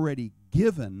 We're already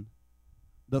given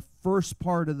the first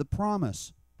part of the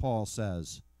promise, Paul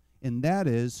says, and that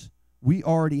is we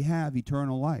already have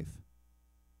eternal life.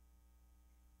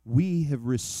 We have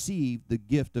received the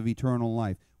gift of eternal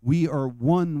life. We are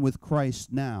one with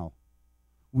Christ now.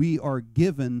 We are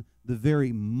given the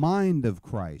very mind of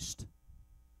Christ.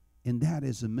 And that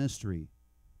is a mystery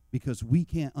because we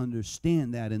can't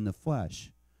understand that in the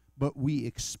flesh. But we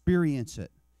experience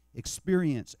it.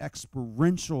 Experience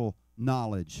experiential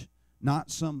knowledge,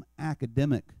 not some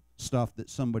academic stuff that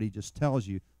somebody just tells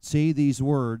you. Say these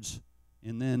words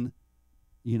and then,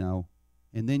 and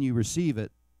then you receive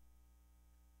it.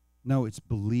 No, it's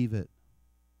believe it.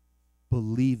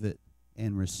 Believe it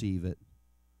and receive it.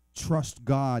 Trust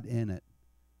God in it.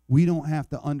 We don't have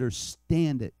to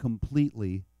understand it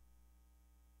completely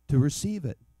to receive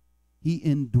it. He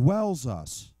indwells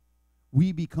us.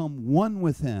 We become one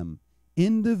with him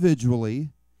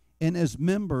individually and as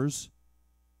members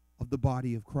of the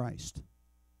body of Christ.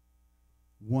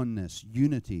 Oneness,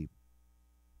 unity.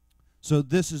 So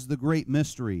this is the great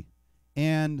mystery.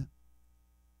 And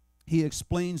he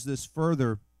explains this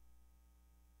further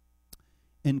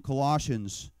in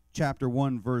Colossians chapter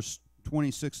 1, verse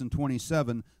 26 and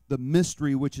 27, the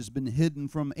mystery which has been hidden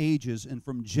from ages and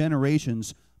from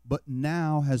generations, but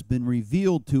now has been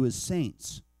revealed to his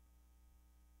saints.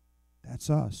 That's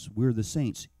us. We're the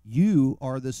saints. You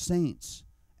are the saints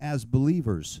as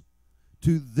believers.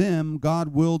 To them God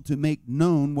willed to make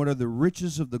known what are the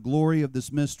riches of the glory of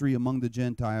this mystery among the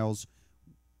Gentiles,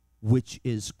 which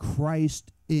is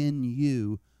Christ in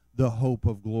you, the hope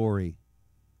of glory.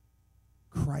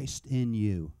 Christ in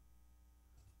you.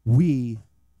 We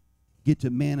get to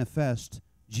manifest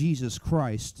Jesus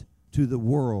Christ to the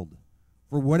world.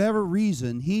 For whatever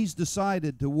reason, he's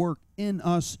decided to work in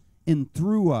us and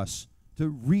through us to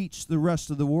reach the rest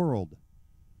of the world.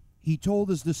 He told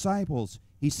his disciples,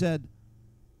 he said,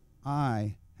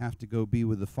 I have to go be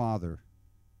with the Father.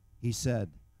 He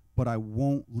said, but I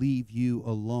won't leave you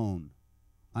alone.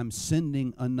 I'm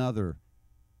sending another,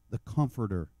 the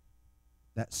Comforter.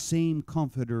 That same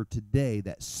Comforter today,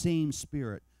 that same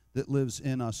Spirit that lives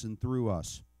in us and through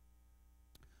us.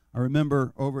 I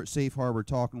remember over at Safe Harbor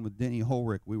talking with Denny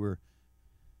Holrick. We were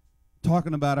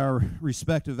talking about our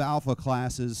respective alpha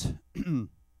classes, and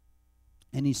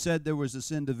he said there was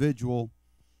this individual,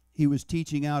 he was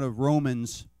teaching out of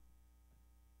Romans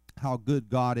how good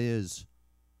God is,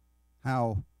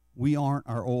 how we aren't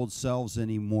our old selves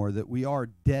anymore, that we are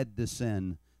dead to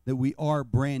sin, that we are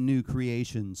brand new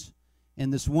creations.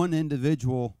 And this one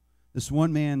individual, this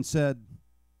one man said,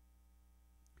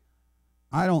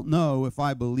 I don't know if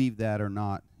I believe that or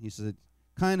not. He said,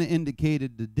 kind of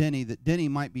indicated to Denny that Denny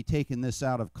might be taking this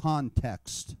out of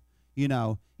context. You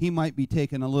know, he might be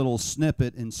taking a little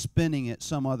snippet and spinning it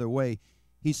some other way.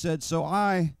 He said, so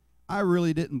I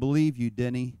really didn't believe you,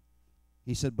 Denny.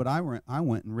 He said, but I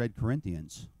went and read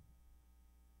Corinthians.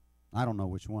 I don't know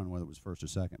which one, whether it was first or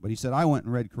second. But he said, I went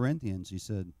and read Corinthians. He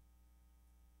said,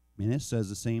 I mean, it says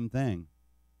the same thing.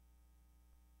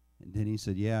 And then he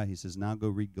said, yeah. He says, now go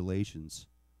read Galatians,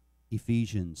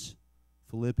 Ephesians,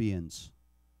 Philippians.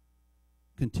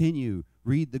 Continue,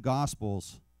 read the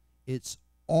Gospels. It's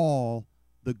all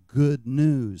the good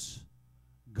news.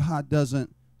 God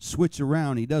doesn't switch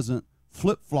around. He doesn't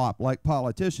flip-flop like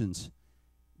politicians.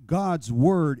 God's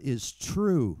word is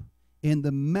true, and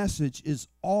the message is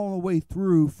all the way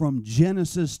through from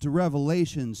Genesis to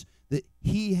Revelations that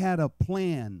he had a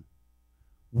plan.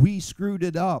 We screwed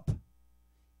it up.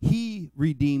 He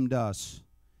redeemed us.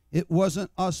 It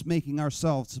wasn't us making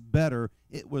ourselves better.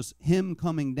 It was him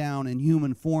coming down in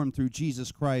human form through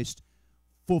Jesus Christ,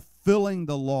 fulfilling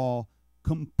the law,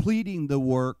 completing the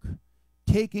work,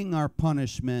 taking our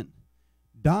punishment,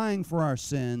 dying for our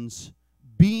sins,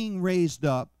 being raised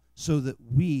up so that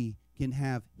we can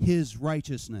have his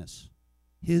righteousness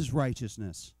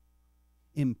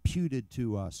imputed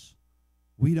to us.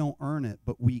 We don't earn it,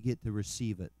 but we get to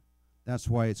receive it. That's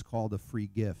why it's called a free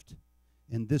gift.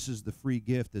 And this is the free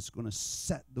gift that's going to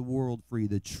set the world free,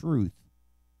 the truth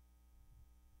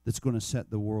that's going to set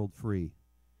the world free,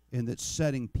 and that's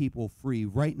setting people free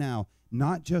right now,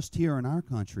 not just here in our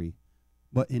country,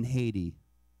 but in Haiti,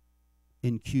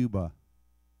 in Cuba,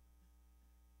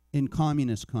 in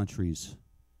communist countries,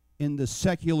 in the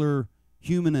secular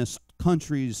humanist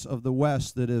countries of the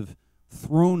West that have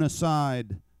thrown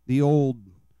aside the old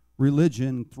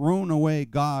religion, thrown away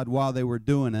God while they were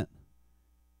doing it,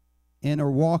 and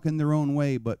are walking their own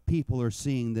way, but people are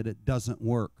seeing that it doesn't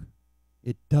work.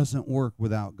 It doesn't work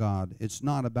without God. It's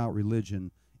not about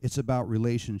religion. It's about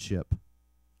relationship.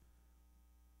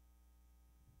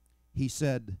 He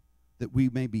said that we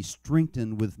may be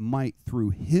strengthened with might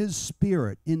through his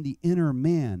Spirit in the inner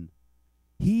man.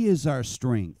 He is our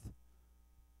strength.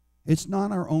 It's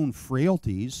not our own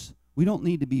frailties. We don't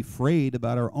need to be afraid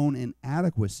about our own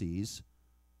inadequacies,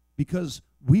 because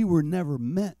we were never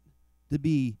meant to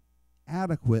be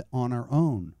adequate on our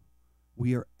own.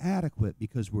 We are adequate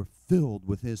because we're filled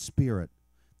with his Spirit,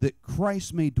 that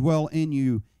Christ may dwell in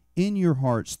you, in your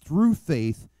hearts, through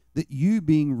faith, that you,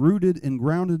 being rooted and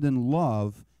grounded in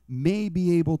love, may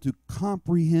be able to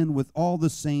comprehend with all the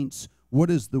saints what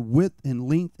is the width and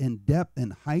length and depth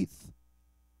and height,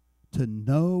 to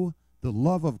know the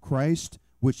love of Christ,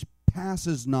 which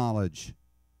passes knowledge.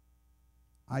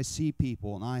 I see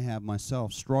people, and I have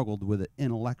myself struggled with it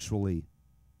intellectually.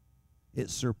 It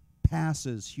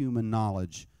surpasses human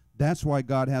knowledge. That's why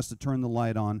God has to turn the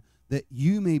light on, that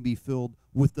you may be filled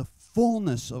with the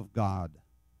fullness of God.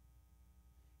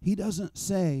 He doesn't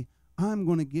say, I'm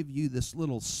going to give you this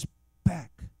little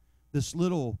speck, this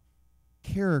little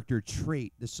character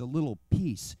trait, this a little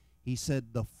piece. He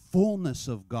said the fullness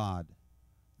of God.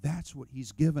 That's what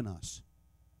he's given us.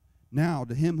 Now,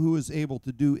 to him who is able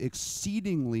to do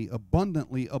exceedingly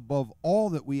abundantly above all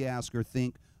that we ask or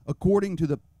think, according to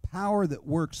the power that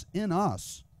works in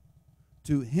us,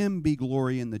 to him be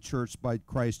glory in the church by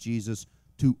Christ Jesus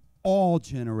to all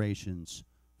generations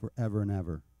forever and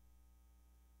ever.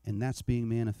 And that's being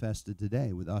manifested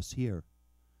today with us here.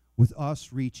 With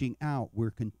us reaching out,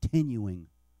 we're continuing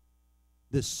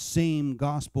this same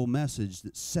gospel message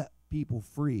that set people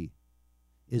free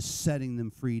is setting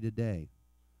them free today.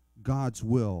 God's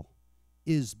will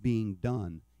is being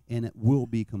done, and it will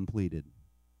be completed.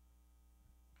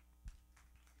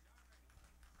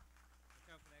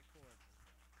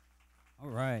 All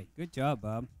right. Good job,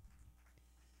 Bob.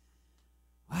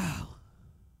 Wow.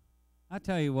 I'll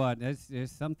tell you what,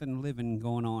 there's something living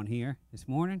going on here this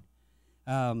morning.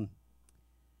 Do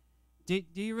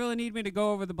you really need me to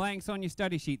go over the blanks on your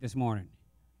study sheet this morning?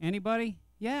 Anybody?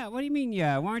 Yeah, what do you mean,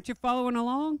 yeah? Aren't you following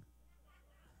along?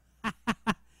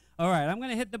 All right, I'm going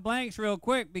to hit the blanks real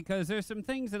quick because there's some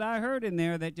things that I heard in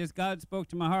there that just God spoke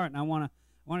to my heart, and I want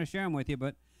to share them with you.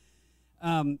 But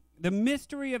the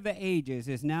mystery of the ages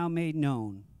is now made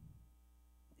known,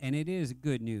 and it is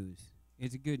good news.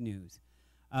 It's good news.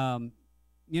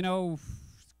 You know,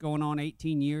 it's going on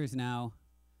 18 years now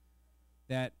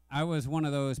that I was one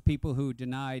of those people who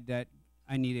denied that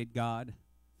I needed God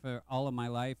for all of my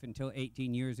life until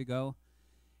 18 years ago.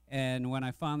 And when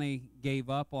I finally gave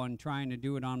up on trying to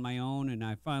do it on my own, and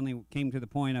I finally came to the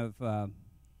point of, I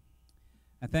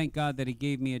thank God that he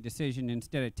gave me a decision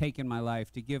instead of taking my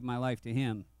life, to give my life to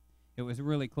him. It was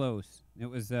really close. It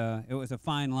was a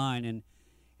fine line,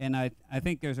 and I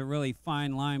think there's a really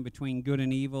fine line between good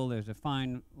and evil. There's a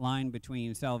fine line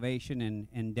between salvation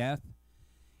and death.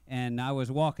 and I was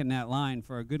walking that line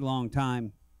for a good long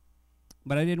time.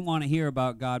 But I didn't want to hear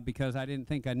about God because I didn't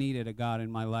think I needed a God in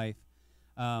my life.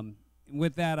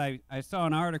 With that, I saw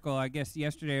an article, I guess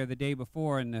yesterday or the day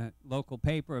before, in the local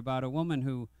paper about a woman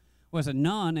who was a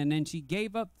nun, and then she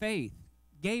gave up faith,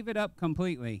 gave it up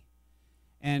completely.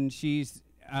 And she's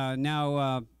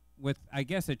now with, I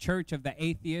guess, a church of the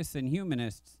atheists and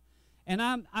humanists. And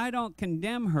I don't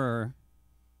condemn her,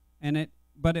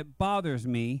 but it bothers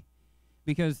me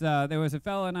because there was a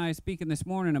fellow and I speaking this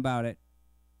morning about it.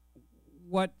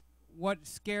 What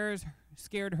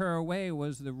scared her away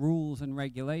was the rules and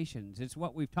regulations. It's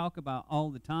what we've talked about all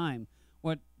the time.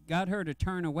 What got her to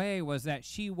turn away was that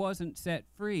she wasn't set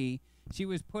free. She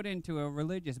was put into a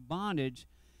religious bondage.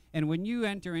 And when you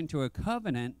enter into a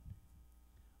covenant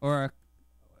or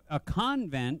a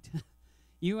convent,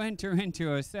 you enter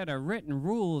into a set of written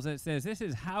rules that says this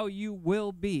is how you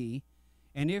will be,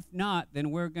 and if not,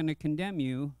 then we're going to condemn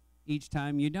you each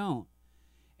time you don't.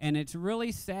 And it's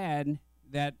really sad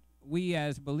that we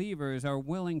as believers are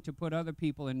willing to put other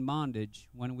people in bondage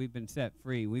when we've been set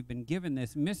free. We've been given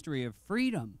this mystery of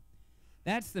freedom.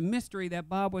 That's the mystery that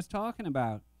Bob was talking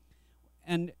about.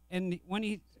 And when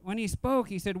he spoke,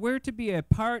 he said, we're to be a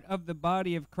part of the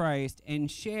body of Christ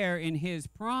and share in his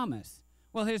promise.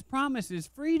 Well, his promise is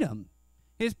freedom.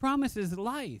 His promise is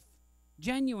life,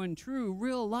 genuine, true,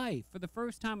 real life. For the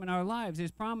first time in our lives,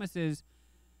 his promise is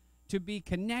to be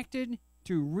connected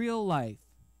to real life,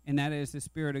 and that is the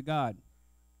Spirit of God.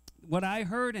 What I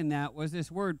heard in that was this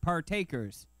word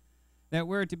partakers, that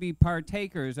we're to be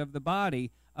partakers of the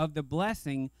body, of the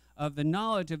blessing, of the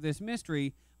knowledge of this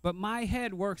mystery. But my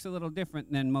head works a little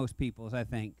different than most people's, I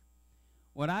think.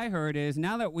 What I heard is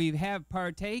now that we have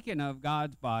partaken of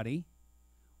God's body,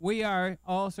 we are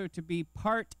also to be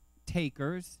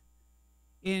partakers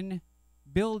in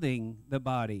building the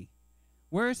body.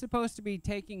 We're supposed to be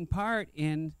taking part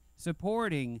in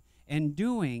supporting and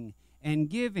doing and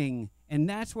giving, and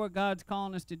that's what God's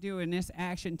calling us to do in this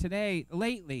action today,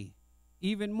 lately,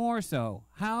 even more so.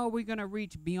 How are we going to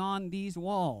reach beyond these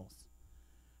walls?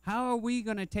 How are we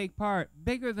going to take part?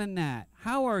 Bigger than that,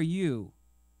 how are you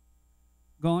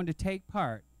going to take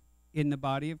part in the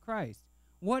body of Christ?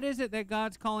 What is it that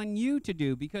God's calling you to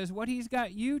do? Because what he's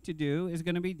got you to do is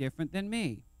going to be different than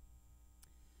me.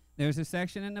 There's a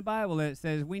section in the Bible that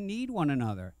says we need one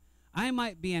another. I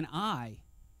might be an eye,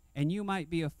 and you might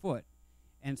be a foot,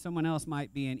 and someone else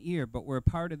might be an ear, but we're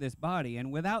part of this body.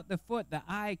 And without the foot, the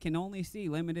eye can only see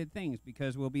limited things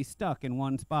because we'll be stuck in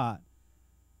one spot.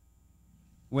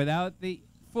 Without the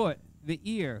foot, the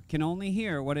ear can only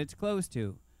hear what it's close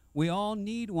to. We all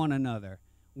need one another.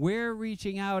 We're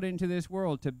reaching out into this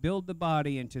world to build the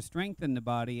body and to strengthen the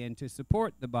body and to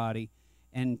support the body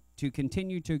and to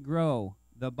continue to grow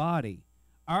the body.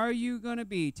 Are you going to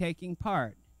be taking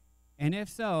part? And if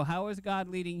so, how is God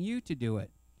leading you to do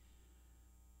it?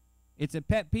 It's a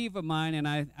pet peeve of mine, and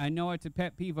I know it's a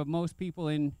pet peeve of most people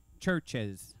in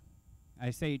churches. I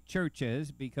say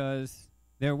churches because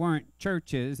there weren't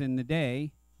churches in the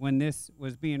day when this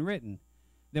was being written.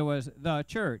 There was the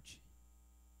church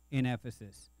in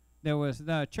Ephesus. There was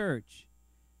the church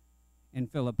in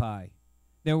Philippi.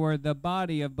 There were the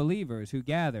body of believers who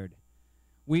gathered.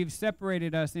 We've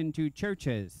separated us into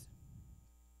churches.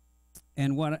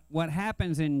 And what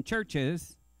happens in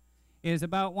churches is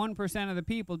about 1% of the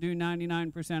people do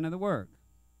 99% of the work.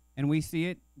 And we see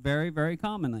it very, very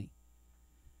commonly.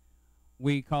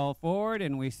 We call forward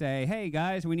and we say, hey,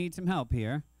 guys, we need some help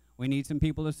here. We need some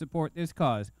people to support this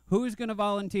cause. Who's going to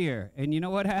volunteer? And you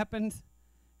know what happens?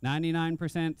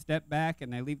 99% step back,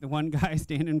 and they leave the one guy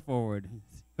standing forward.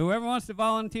 Whoever wants to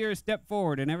volunteer, step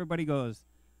forward, and everybody goes.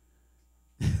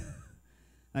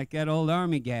 Like that old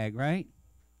army gag, right?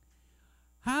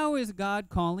 How is God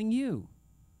calling you?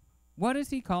 What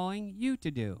is he calling you to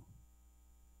do?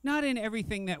 Not in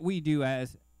everything that we do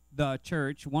as the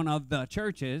church, one of the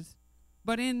churches,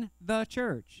 but in the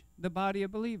church, the body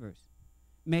of believers.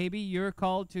 Maybe you're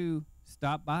called to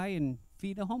stop by and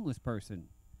feed a homeless person.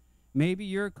 Maybe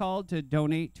you're called to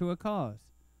donate to a cause.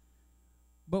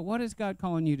 But what is God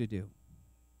calling you to do?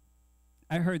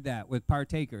 I heard that with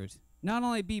partakers. Not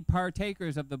only be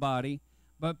partakers of the body,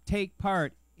 but take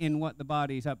part in what the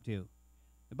body's up to.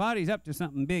 The body's up to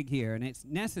something big here, and it's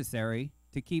necessary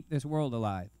to keep this world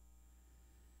alive.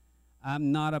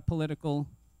 I'm not a political,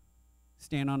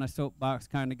 stand on a soapbox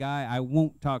kind of guy. I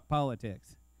won't talk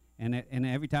politics. And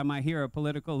every time I hear a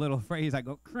political little phrase, I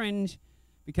go, cringe,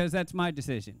 because that's my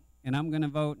decision. And I'm going to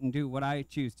vote and do what I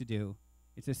choose to do.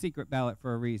 It's a secret ballot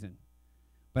for a reason.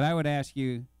 But I would ask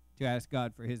you to ask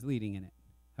God for his leading in it.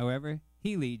 However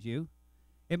he leads you,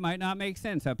 it might not make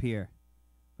sense up here.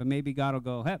 But maybe God will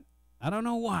go, hey, I don't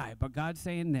know why, but God's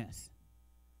saying this.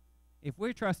 If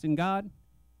we're trusting God,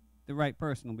 the right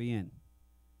person will be in.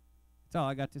 That's all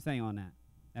I got to say on that.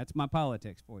 That's my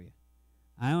politics for you.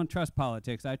 I don't trust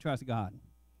politics. I trust God.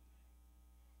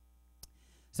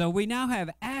 So we now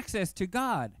have access to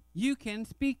God. You can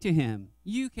speak to him.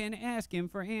 You can ask him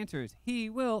for answers. He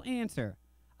will answer.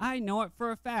 I know it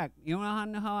for a fact. You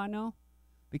know how I know?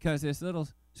 Because this little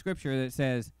scripture that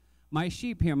says, my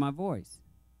sheep hear my voice,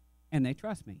 and they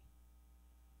trust me.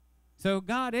 So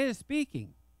God is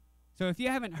speaking. So if you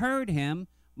haven't heard him,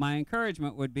 my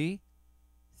encouragement would be,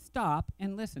 stop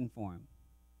and listen for him.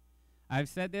 I've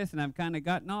said this, and I've kind of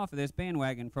gotten off of this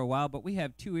bandwagon for a while, but we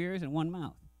have 2 ears and 1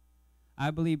 mouth. I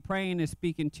believe praying is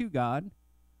speaking to God.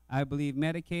 I believe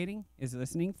meditating is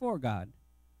listening for God.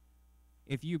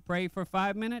 If you pray for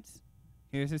 5 minutes,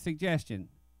 here's a suggestion.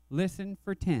 Listen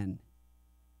for 10.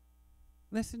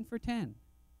 Listen for 10.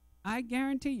 I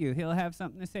guarantee you he'll have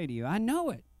something to say to you. I know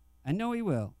it. I know he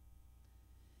will.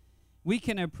 We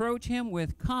can approach him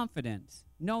with confidence,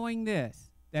 knowing this,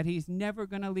 that he's never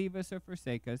going to leave us or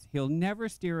forsake us. He'll never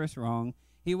steer us wrong.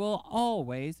 He will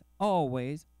always,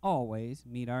 always, always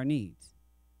meet our needs,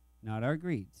 not our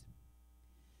greeds.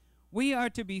 We are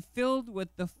to be filled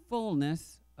with the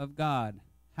fullness of God.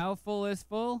 How full is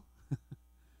full?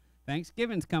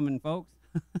 Thanksgiving's coming, folks.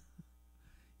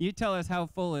 You tell us how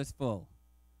full is full,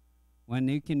 when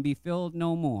you can be filled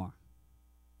no more.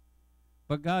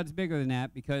 But God's bigger than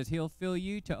that, because he'll fill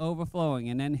you to overflowing,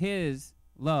 and then his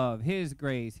love, his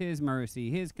grace, his mercy,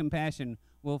 his compassion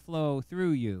will flow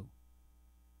through you,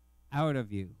 out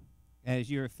of you, as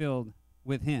you're filled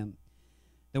with him.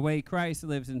 The way Christ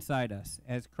lives inside us,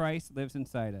 as Christ lives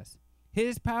inside us.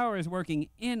 His power is working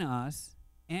in us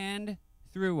and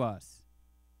through us.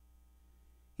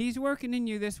 He's working in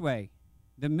you this way.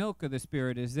 The milk of the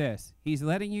Spirit is this. He's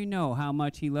letting you know how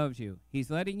much he loves you.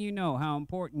 He's letting you know how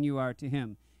important you are to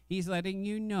him. He's letting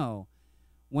you know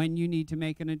when you need to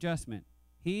make an adjustment.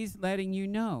 He's letting you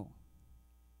know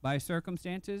by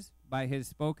circumstances, by his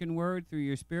spoken word through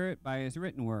your spirit, by his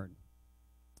written word,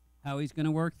 how he's going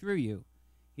to work through you.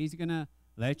 He's going to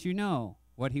let you know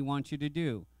what he wants you to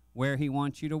do, where he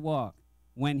wants you to walk,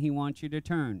 when he wants you to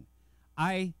turn.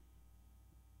 I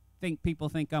think people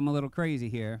think I'm a little crazy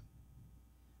here,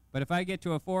 but if I get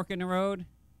to a fork in the road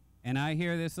and I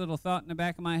hear this little thought in the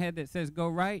back of my head that says go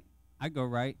right, I go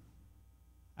right.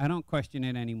 I don't question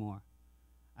it anymore.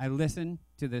 I listen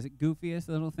to the goofiest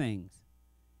little things,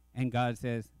 and God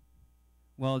says,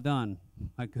 well done,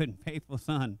 my good and faithful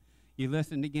son. You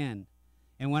listened again.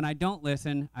 And when I don't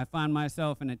listen, I find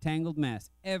myself in a tangled mess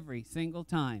every single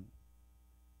time.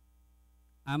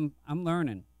 I'm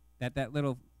learning that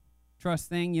little trust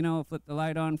thing, you know, flip the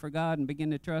light on for God and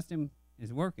begin to trust him,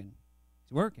 is working.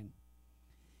 It's working.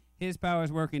 His power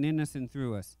is working in us and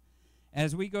through us.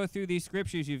 As we go through these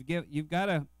scriptures, you've got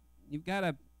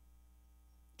a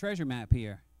treasure map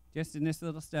here, just in this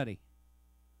little study.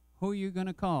 Who are you going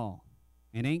to call?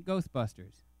 It ain't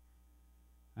Ghostbusters.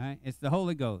 All right? It's the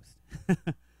Holy Ghost.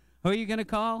 Who are you going to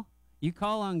call? You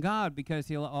call on God, because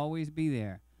he'll always be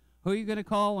there. Who are you going to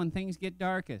call when things get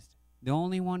darkest? The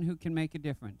only one who can make a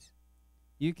difference.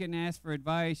 You can ask for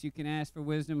advice, you can ask for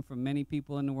wisdom from many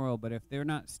people in the world, but if they're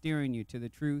not steering you to the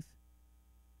truth,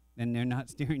 then they're not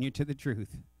steering you to the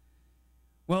truth.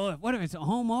 Well, what if it's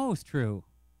almost true?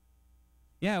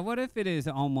 Yeah, what if it is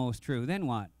almost true? Then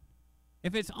what?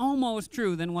 If it's almost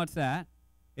true, then what's that?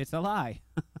 It's a lie.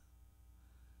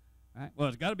 Right? Well,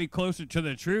 it's got to be closer to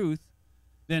the truth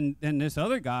than this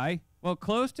other guy. Well,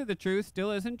 close to the truth still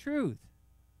isn't truth.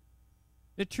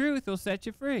 The truth will set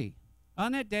you free.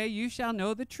 On that day you shall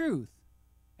know the truth,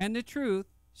 and the truth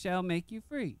shall make you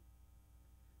free.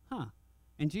 Huh.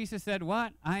 And Jesus said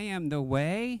what? I am the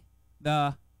way,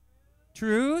 the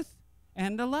truth,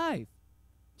 and the life.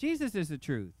 Jesus is the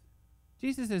truth.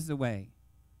 Jesus is the way.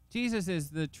 Jesus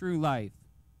is the true life.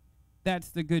 That's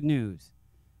the good news,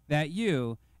 that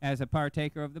you, as a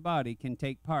partaker of the body, can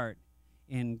take part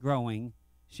in growing,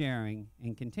 sharing,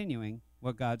 and continuing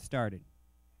what God started.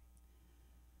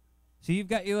 So you've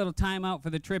got your little time out for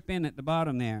the trip in at the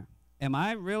bottom there. Am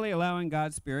I really allowing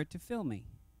God's Spirit to fill me?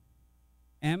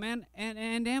 And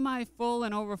am I full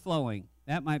and overflowing?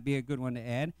 That might be a good one to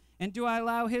add. And do I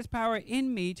allow his power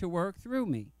in me to work through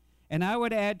me? And I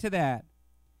would add to that,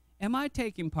 am I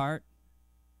taking part?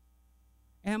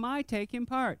 Am I taking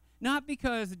part? Not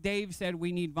because Dave said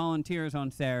we need volunteers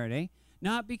on Saturday.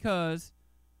 Not because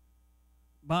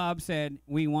Bob said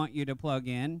we want you to plug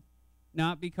in.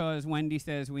 Not because Wendy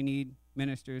says we need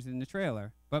ministers in the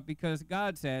trailer, but because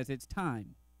God says it's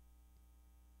time.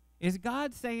 Is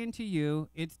God saying to you,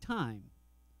 it's time?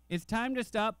 It's time to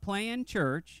stop playing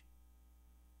church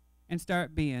and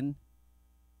start being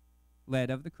led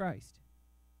of the Christ.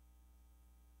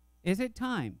 Is it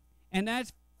time? And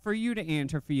that's for you to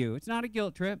answer for you. It's not a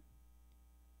guilt trip.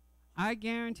 I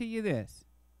guarantee you this.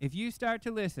 If you start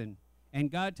to listen and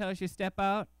God tells you step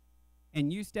out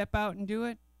and you step out and do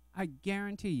it, I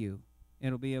guarantee you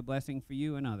it'll be a blessing for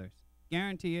you and others.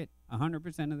 Guarantee it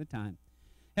 100% of the time.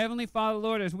 Heavenly Father,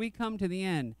 Lord, as we come to the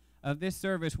end of this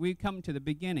service, we come to the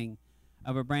beginning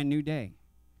of a brand new day.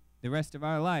 The rest of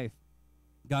our life,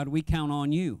 God, we count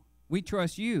on you. We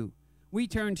trust you. We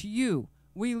turn to you.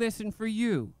 We listen for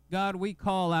you. God, we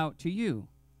call out to you.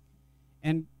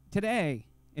 And today,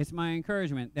 it's my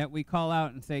encouragement that we call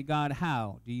out and say, God,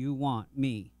 how do you want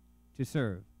me to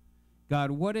serve? God,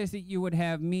 what is it you would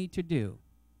have me to do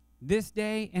this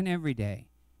day and every day,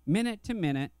 minute to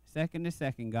minute, second to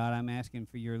second? God, I'm asking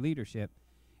for your leadership.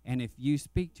 And if you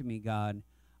speak to me, God,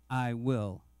 I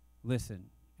will listen.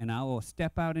 And I will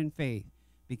step out in faith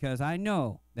because I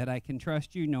know that I can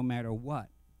trust you no matter what,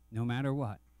 no matter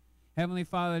what. Heavenly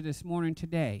Father, this morning,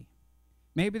 today,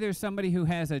 maybe there's somebody who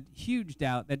has a huge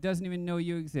doubt that doesn't even know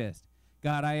you exist.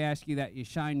 God, I ask you that you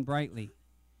shine brightly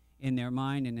in their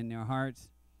mind and in their hearts,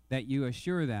 that you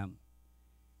assure them,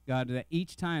 God, that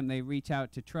each time they reach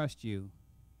out to trust you,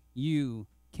 you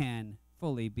can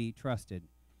fully be trusted.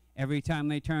 Every time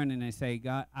they turn and they say,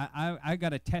 God, I got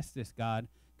to test this, God.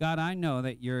 God, I know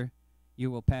that you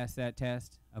will pass that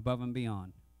test above and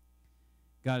beyond.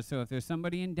 God, so if there's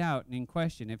somebody in doubt and in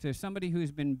question, if there's somebody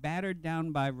who's been battered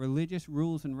down by religious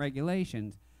rules and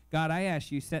regulations, God, I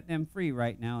ask you set them free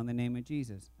right now in the name of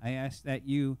Jesus. I ask that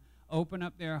you open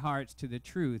up their hearts to the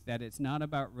truth that it's not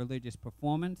about religious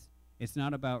performance. It's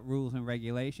not about rules and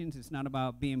regulations. It's not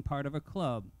about being part of a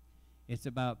club. It's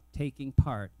about taking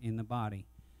part in the body.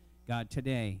 God,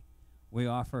 today we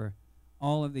offer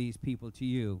all of these people to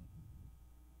you.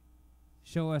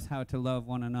 Show us how to love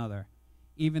one another,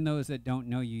 even those that don't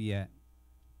know you yet.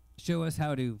 Show us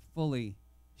how to fully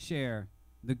share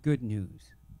the good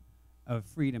news of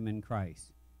freedom in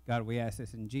Christ. God, we ask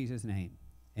this in Jesus' name.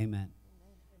 Amen.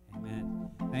 Amen.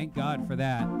 Thank God for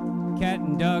that. Kat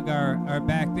and Doug are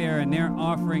back there, and they're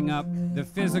offering up the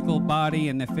physical body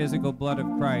and the physical blood of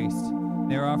Christ.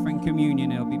 They're offering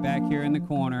communion. It'll be back here in the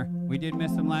corner. We did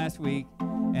miss them last week.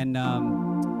 And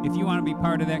if you want to be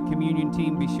part of that communion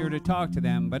team, be sure to talk to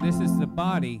them. But this is the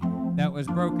body that was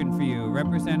broken for you,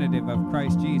 representative of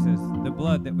Christ Jesus, the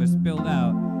blood that was spilled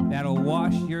out, that'll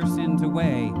wash your sins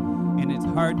away. And it's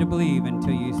hard to believe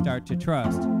until you start to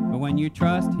trust. But when you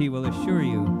trust, he will assure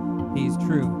you he's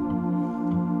true.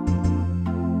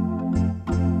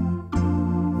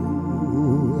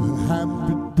 Oh,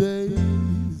 happy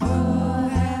days. Oh,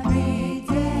 happy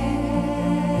day.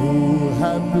 Oh,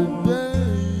 happy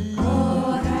days.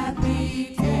 Oh,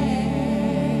 happy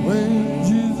day. When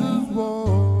Jesus was.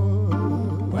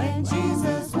 When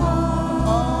Jesus walked.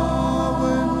 Oh,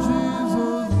 when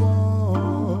Jesus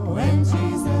was. When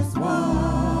Jesus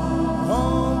walked.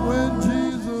 Oh, when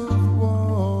Jesus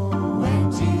was.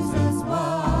 When Jesus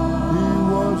walked.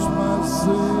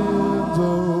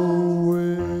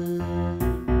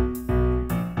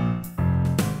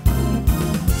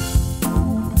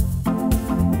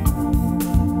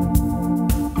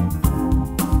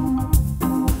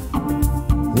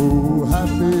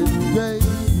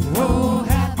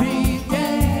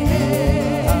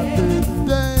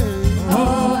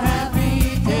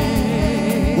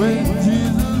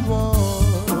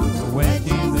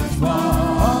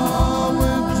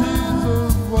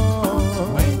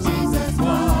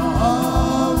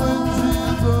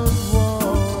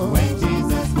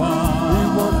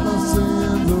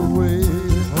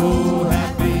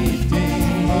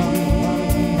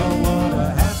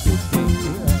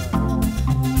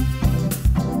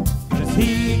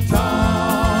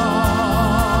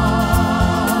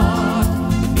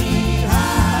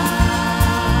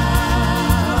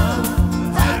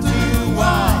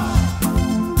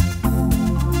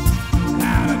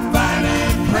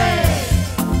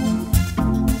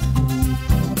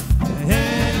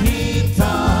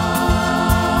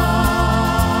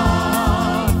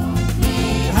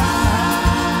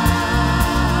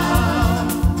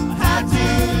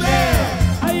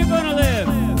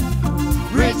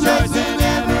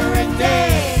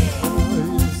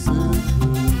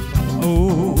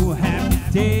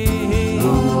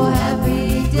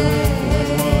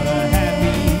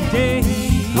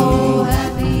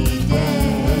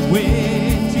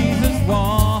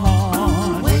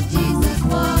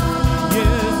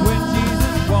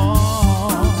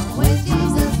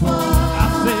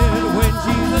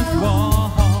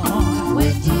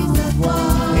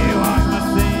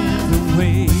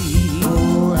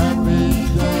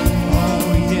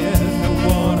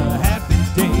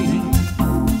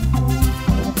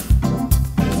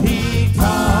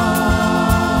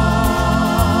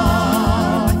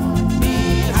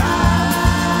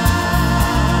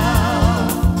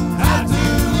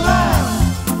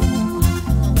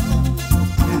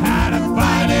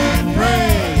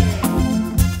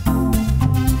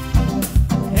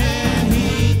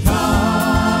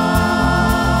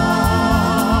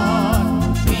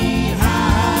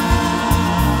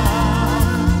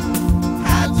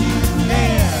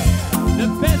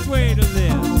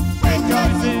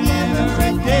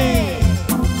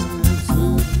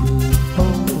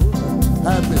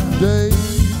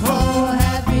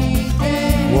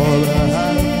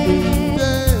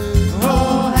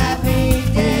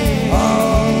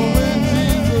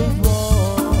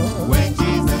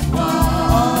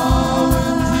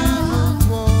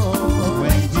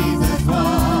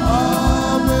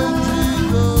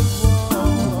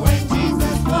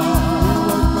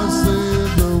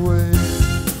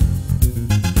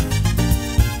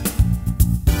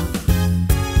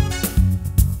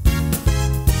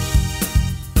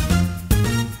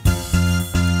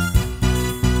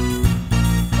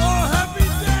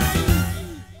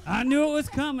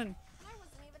 coming. I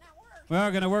wasn't even at work.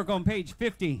 We're going to work on page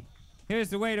 50. Here's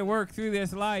the way to work through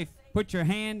this life. Put your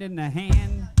hand in the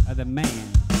hand of the man.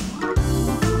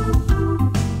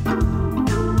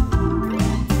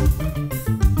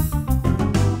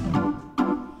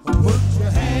 Put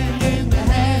your hand in the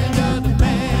hand of the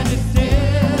man that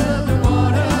still the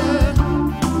water.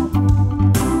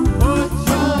 Put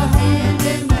your hand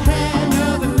in the hand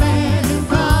of the man that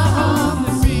calmed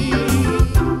the sea.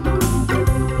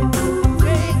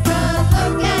 Take a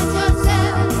look at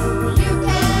yourself. You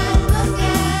can look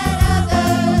at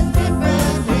others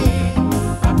differently.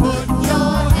 Put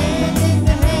your hand in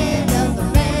the hand of the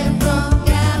man from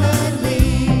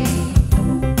Galilee.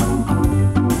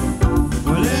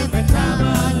 Well, every time I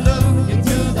look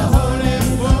into the holy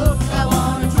book, I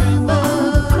want to tremble.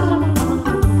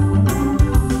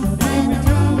 Every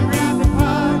time I read the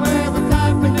part where the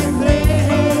carpenter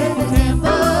cleared the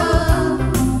temple.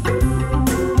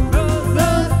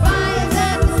 Those fires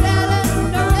at the cellar,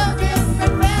 no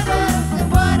different feathers than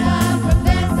what I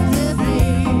profess to be.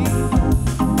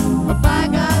 But by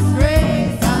God's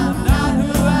grace, I'm not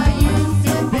who I used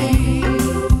to be.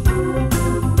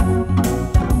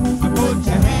 So put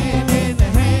your hand in the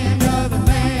hand of the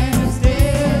man who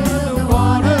still the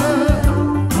water.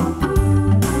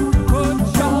 Put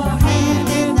your hand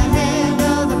in the hand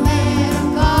of the man who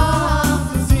calms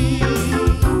the sea.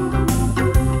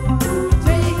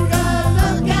 Take a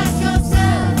look at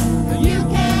yourself. You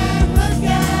can look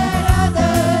at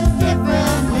others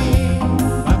differently.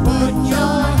 Put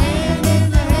your hand in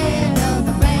the hand of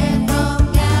the man from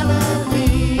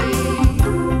Galilee.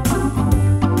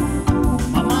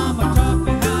 My mama taught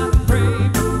me how to pray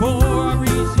before I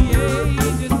reached the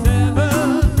age of 7.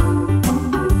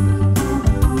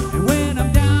 And when I'm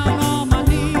down on my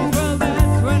knees, well,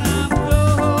 that's when I'm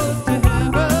close to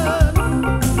heaven.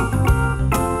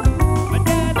 My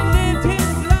daddy lived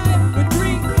his life with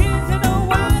 3 kids and a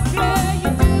wife. Yeah, you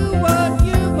do what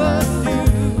you must do.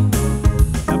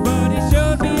 But he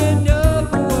showed me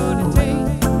enough of what it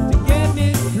takes to get me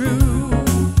through.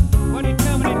 What do you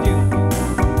tell me to do?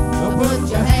 So put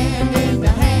your hand in the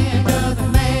hand of the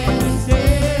man who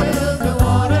stills the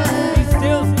water. He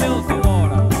still stills the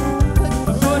water.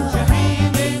 Put your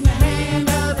hand in the hand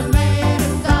of the man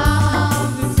who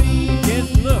calms the sea.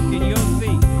 Just look and you'll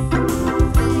see.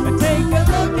 Take a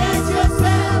look at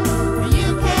yourself. You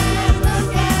can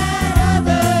look at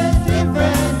others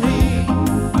differently.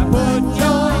 Put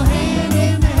your hand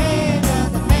in the hand of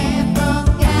the man from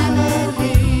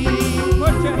Galilee.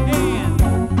 Put your hand.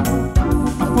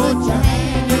 Put your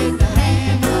hand in the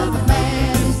hand of the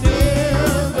man who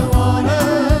stills the water.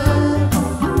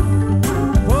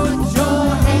 Put your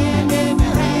hand in the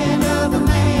hand of the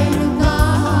man who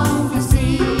calms the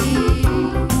sea.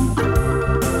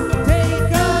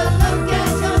 Take a look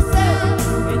at yourself,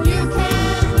 and you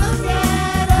can look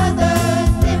at others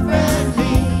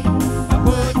differently.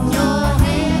 Put your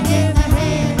hand in the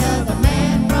hand of the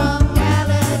man from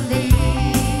Galilee.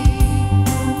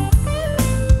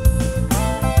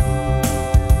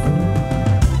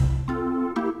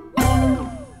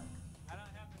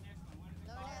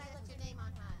 Lord, I lift your name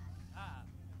on high. Ah,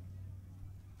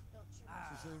 Don't you?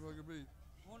 It's the same fucking beat.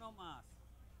 uno más.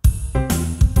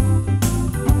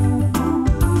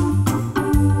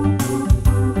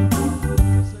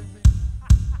 Same beat.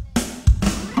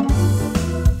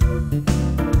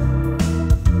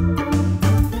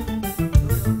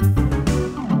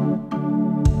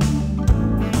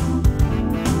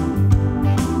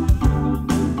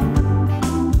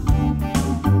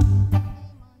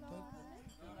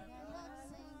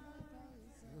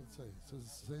 Let's say it's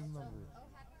the same number.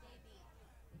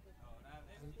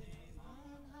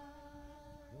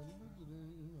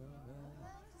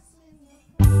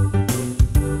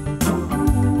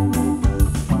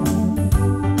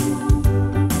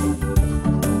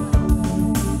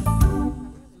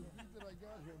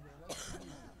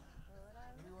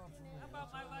 How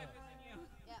about my life is in you?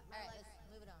 Yeah, all right, let's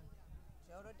move it on.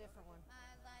 Show a different one.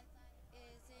 My life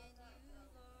is in you, Lord.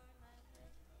 My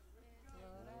life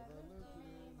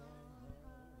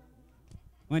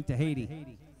Went to Haiti.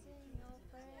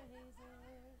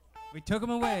 We took him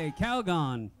away.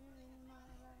 Calgon.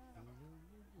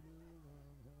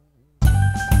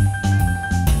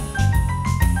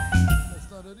 That's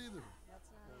not it either.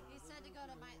 He said to go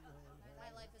to my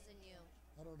life is in you.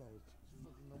 I don't know. It's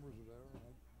fucking numbers are there.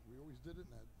 We always did it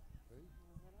in that. Right?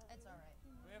 It's all right.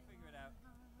 We'll figure it out.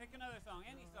 Pick another song.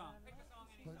 Any song. Pick a song.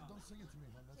 Any song. Don't sing it to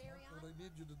me, hon. That's Carry not what on? I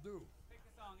need you to do. Pick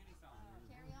a song. Any song.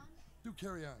 Carry on. Do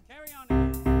carry on. Carry on.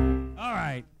 It is. All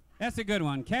right. That's a good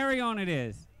one. Carry on. It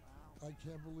is. I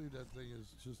can't believe that thing is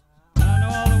just. I don't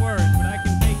know all the words, but I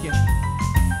can take it.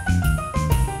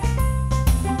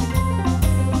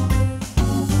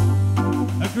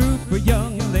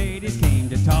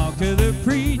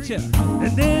 you.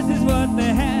 And this is what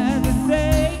they had to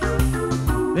say.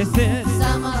 They said,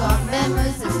 Some of our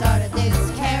members have started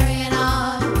this carrying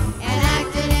on and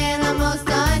acted in a most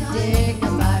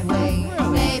undignified way.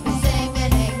 They've been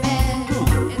singing amen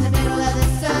in the middle of the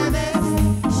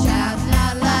service, shouting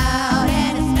out loud,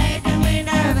 and it's making me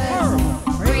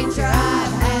nervous. Preacher,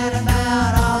 I've had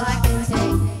about all I can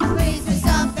take. Please do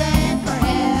something for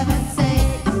heaven's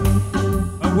sake.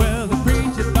 well, the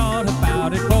preacher thought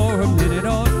about it for a minute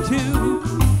or two,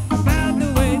 about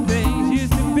the way things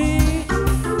used to be.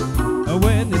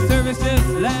 When the service just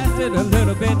lasted a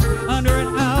little bit under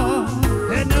an hour,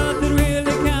 and nothing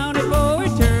really counted for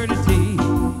eternity.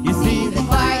 You see, See the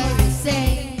choir would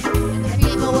sing, and the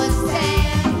people would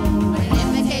stand. When an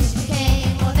invitation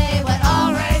came, well, they would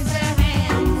all raise their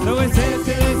hands. so it said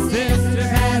to his sister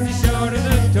as he showed her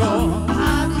the door.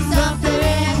 I'll do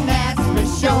something, that's for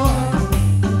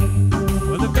sure.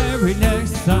 Well, the very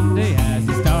next Sunday, as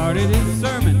he started his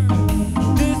sermon,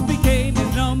 this became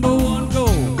his number one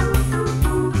goal,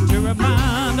 to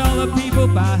remind all the people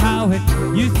about how it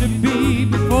used to be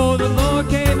before the Lord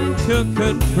came and took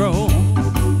control.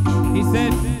 He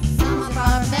said, Some of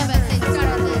our members, they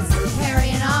started this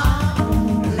carrying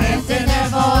on, lifting their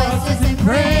voices and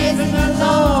praising the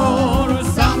Lord.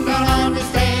 Some don't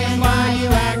understand why you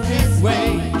act this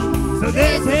way, so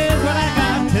this is what I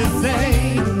got to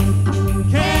say.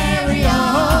 carry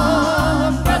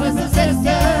on, brothers and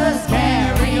sisters,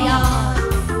 carry on.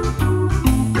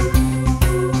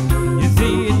 You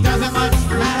see, it doesn't much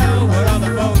matter what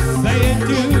other folks say and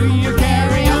do. You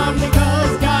carry on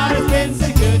because God has been so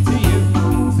good to you.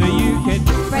 So you can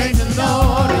praise the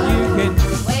Lord, and you can,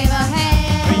 Wave a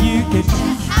hand, or you can,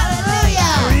 or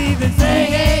hallelujah. even say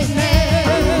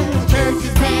amen. The church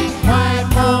has been quiet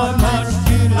for much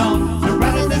too long. So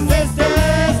brothers and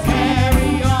sisters,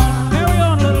 carry on. Carry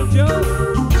on, little Joe.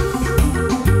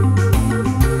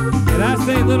 Did I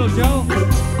say little Joe?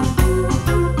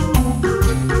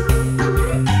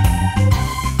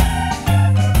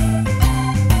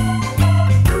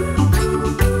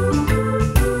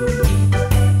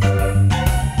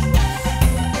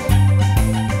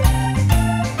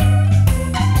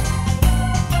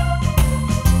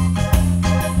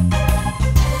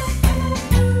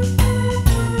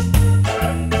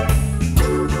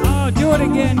 Oh, do it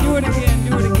again, do it again,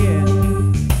 do it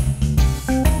again.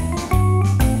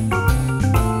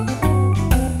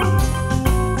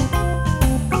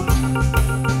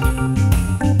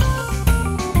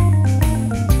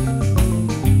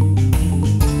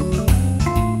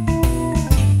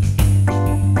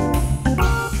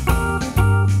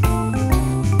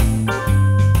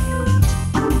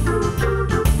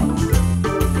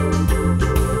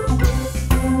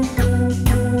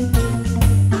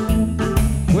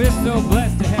 We're so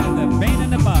blessed to have the band in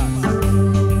the box.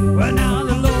 Well, now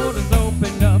the Lord has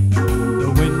opened up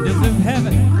the windows of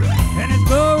heaven, and His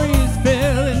glory is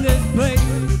filling this place.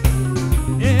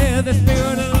 Yeah, the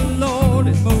Spirit of the Lord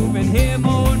is moving here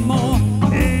more and more,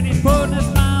 and He's putting a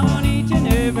smile on each and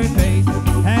every face.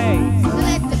 Hey,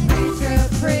 Let the preacher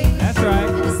preach, that's right.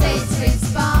 and the saints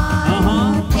respond.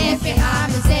 Uh-huh. If your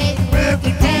heart is aching, we'll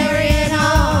keep carrying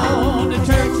on. The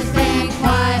church has been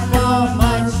quiet for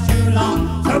much too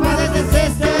long. So brothers and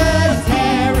sisters,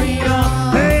 carry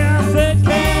on. Hey, I said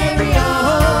carry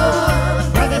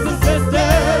on. Brothers and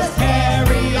sisters,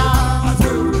 carry on.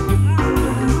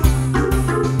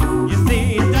 You see,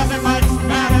 it doesn't much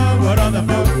matter what other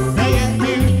folks say and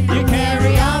do. You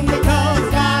carry on because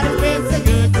God has been so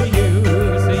good to you.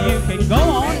 So you can go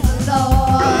on. Praise the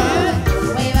Lord.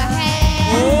 Wave a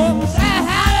hand. Oh. Shout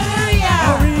hallelujah.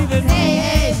 Or even Say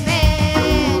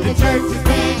amen. the church has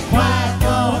been quiet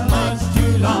for much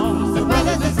too long. So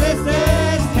brothers and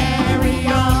sisters, carry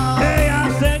on. Hey, I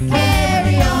said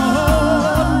carry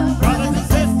on. Brothers and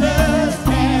sisters,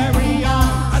 carry on.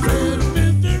 I said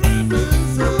Mr.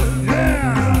 Robinson.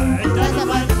 Yeah, it doesn't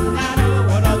much matter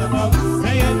what other folks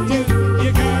say and do.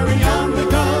 You carry on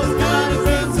because God has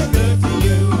been so good to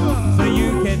you. So you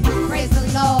can, Praise the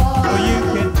Lord. or you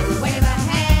can, Wave a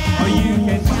hand. or you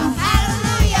can, Shout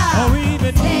hallelujah. or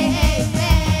even. Say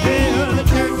amen. Well, the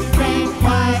church has been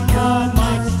quiet for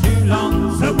much too long.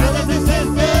 So brothers and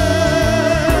sisters,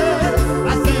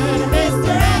 I said,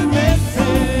 Mr. and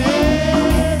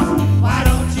Mrs., why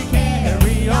don't you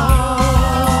carry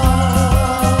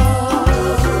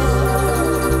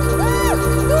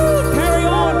on? Carry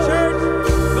on, church.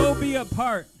 Go be a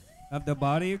part of the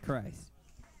body of Christ.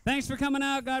 Thanks for coming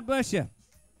out. God bless you.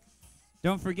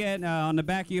 Don't forget, on the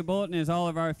back of your bulletin is all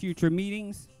of our future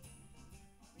meetings.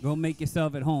 Go make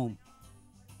yourself at home.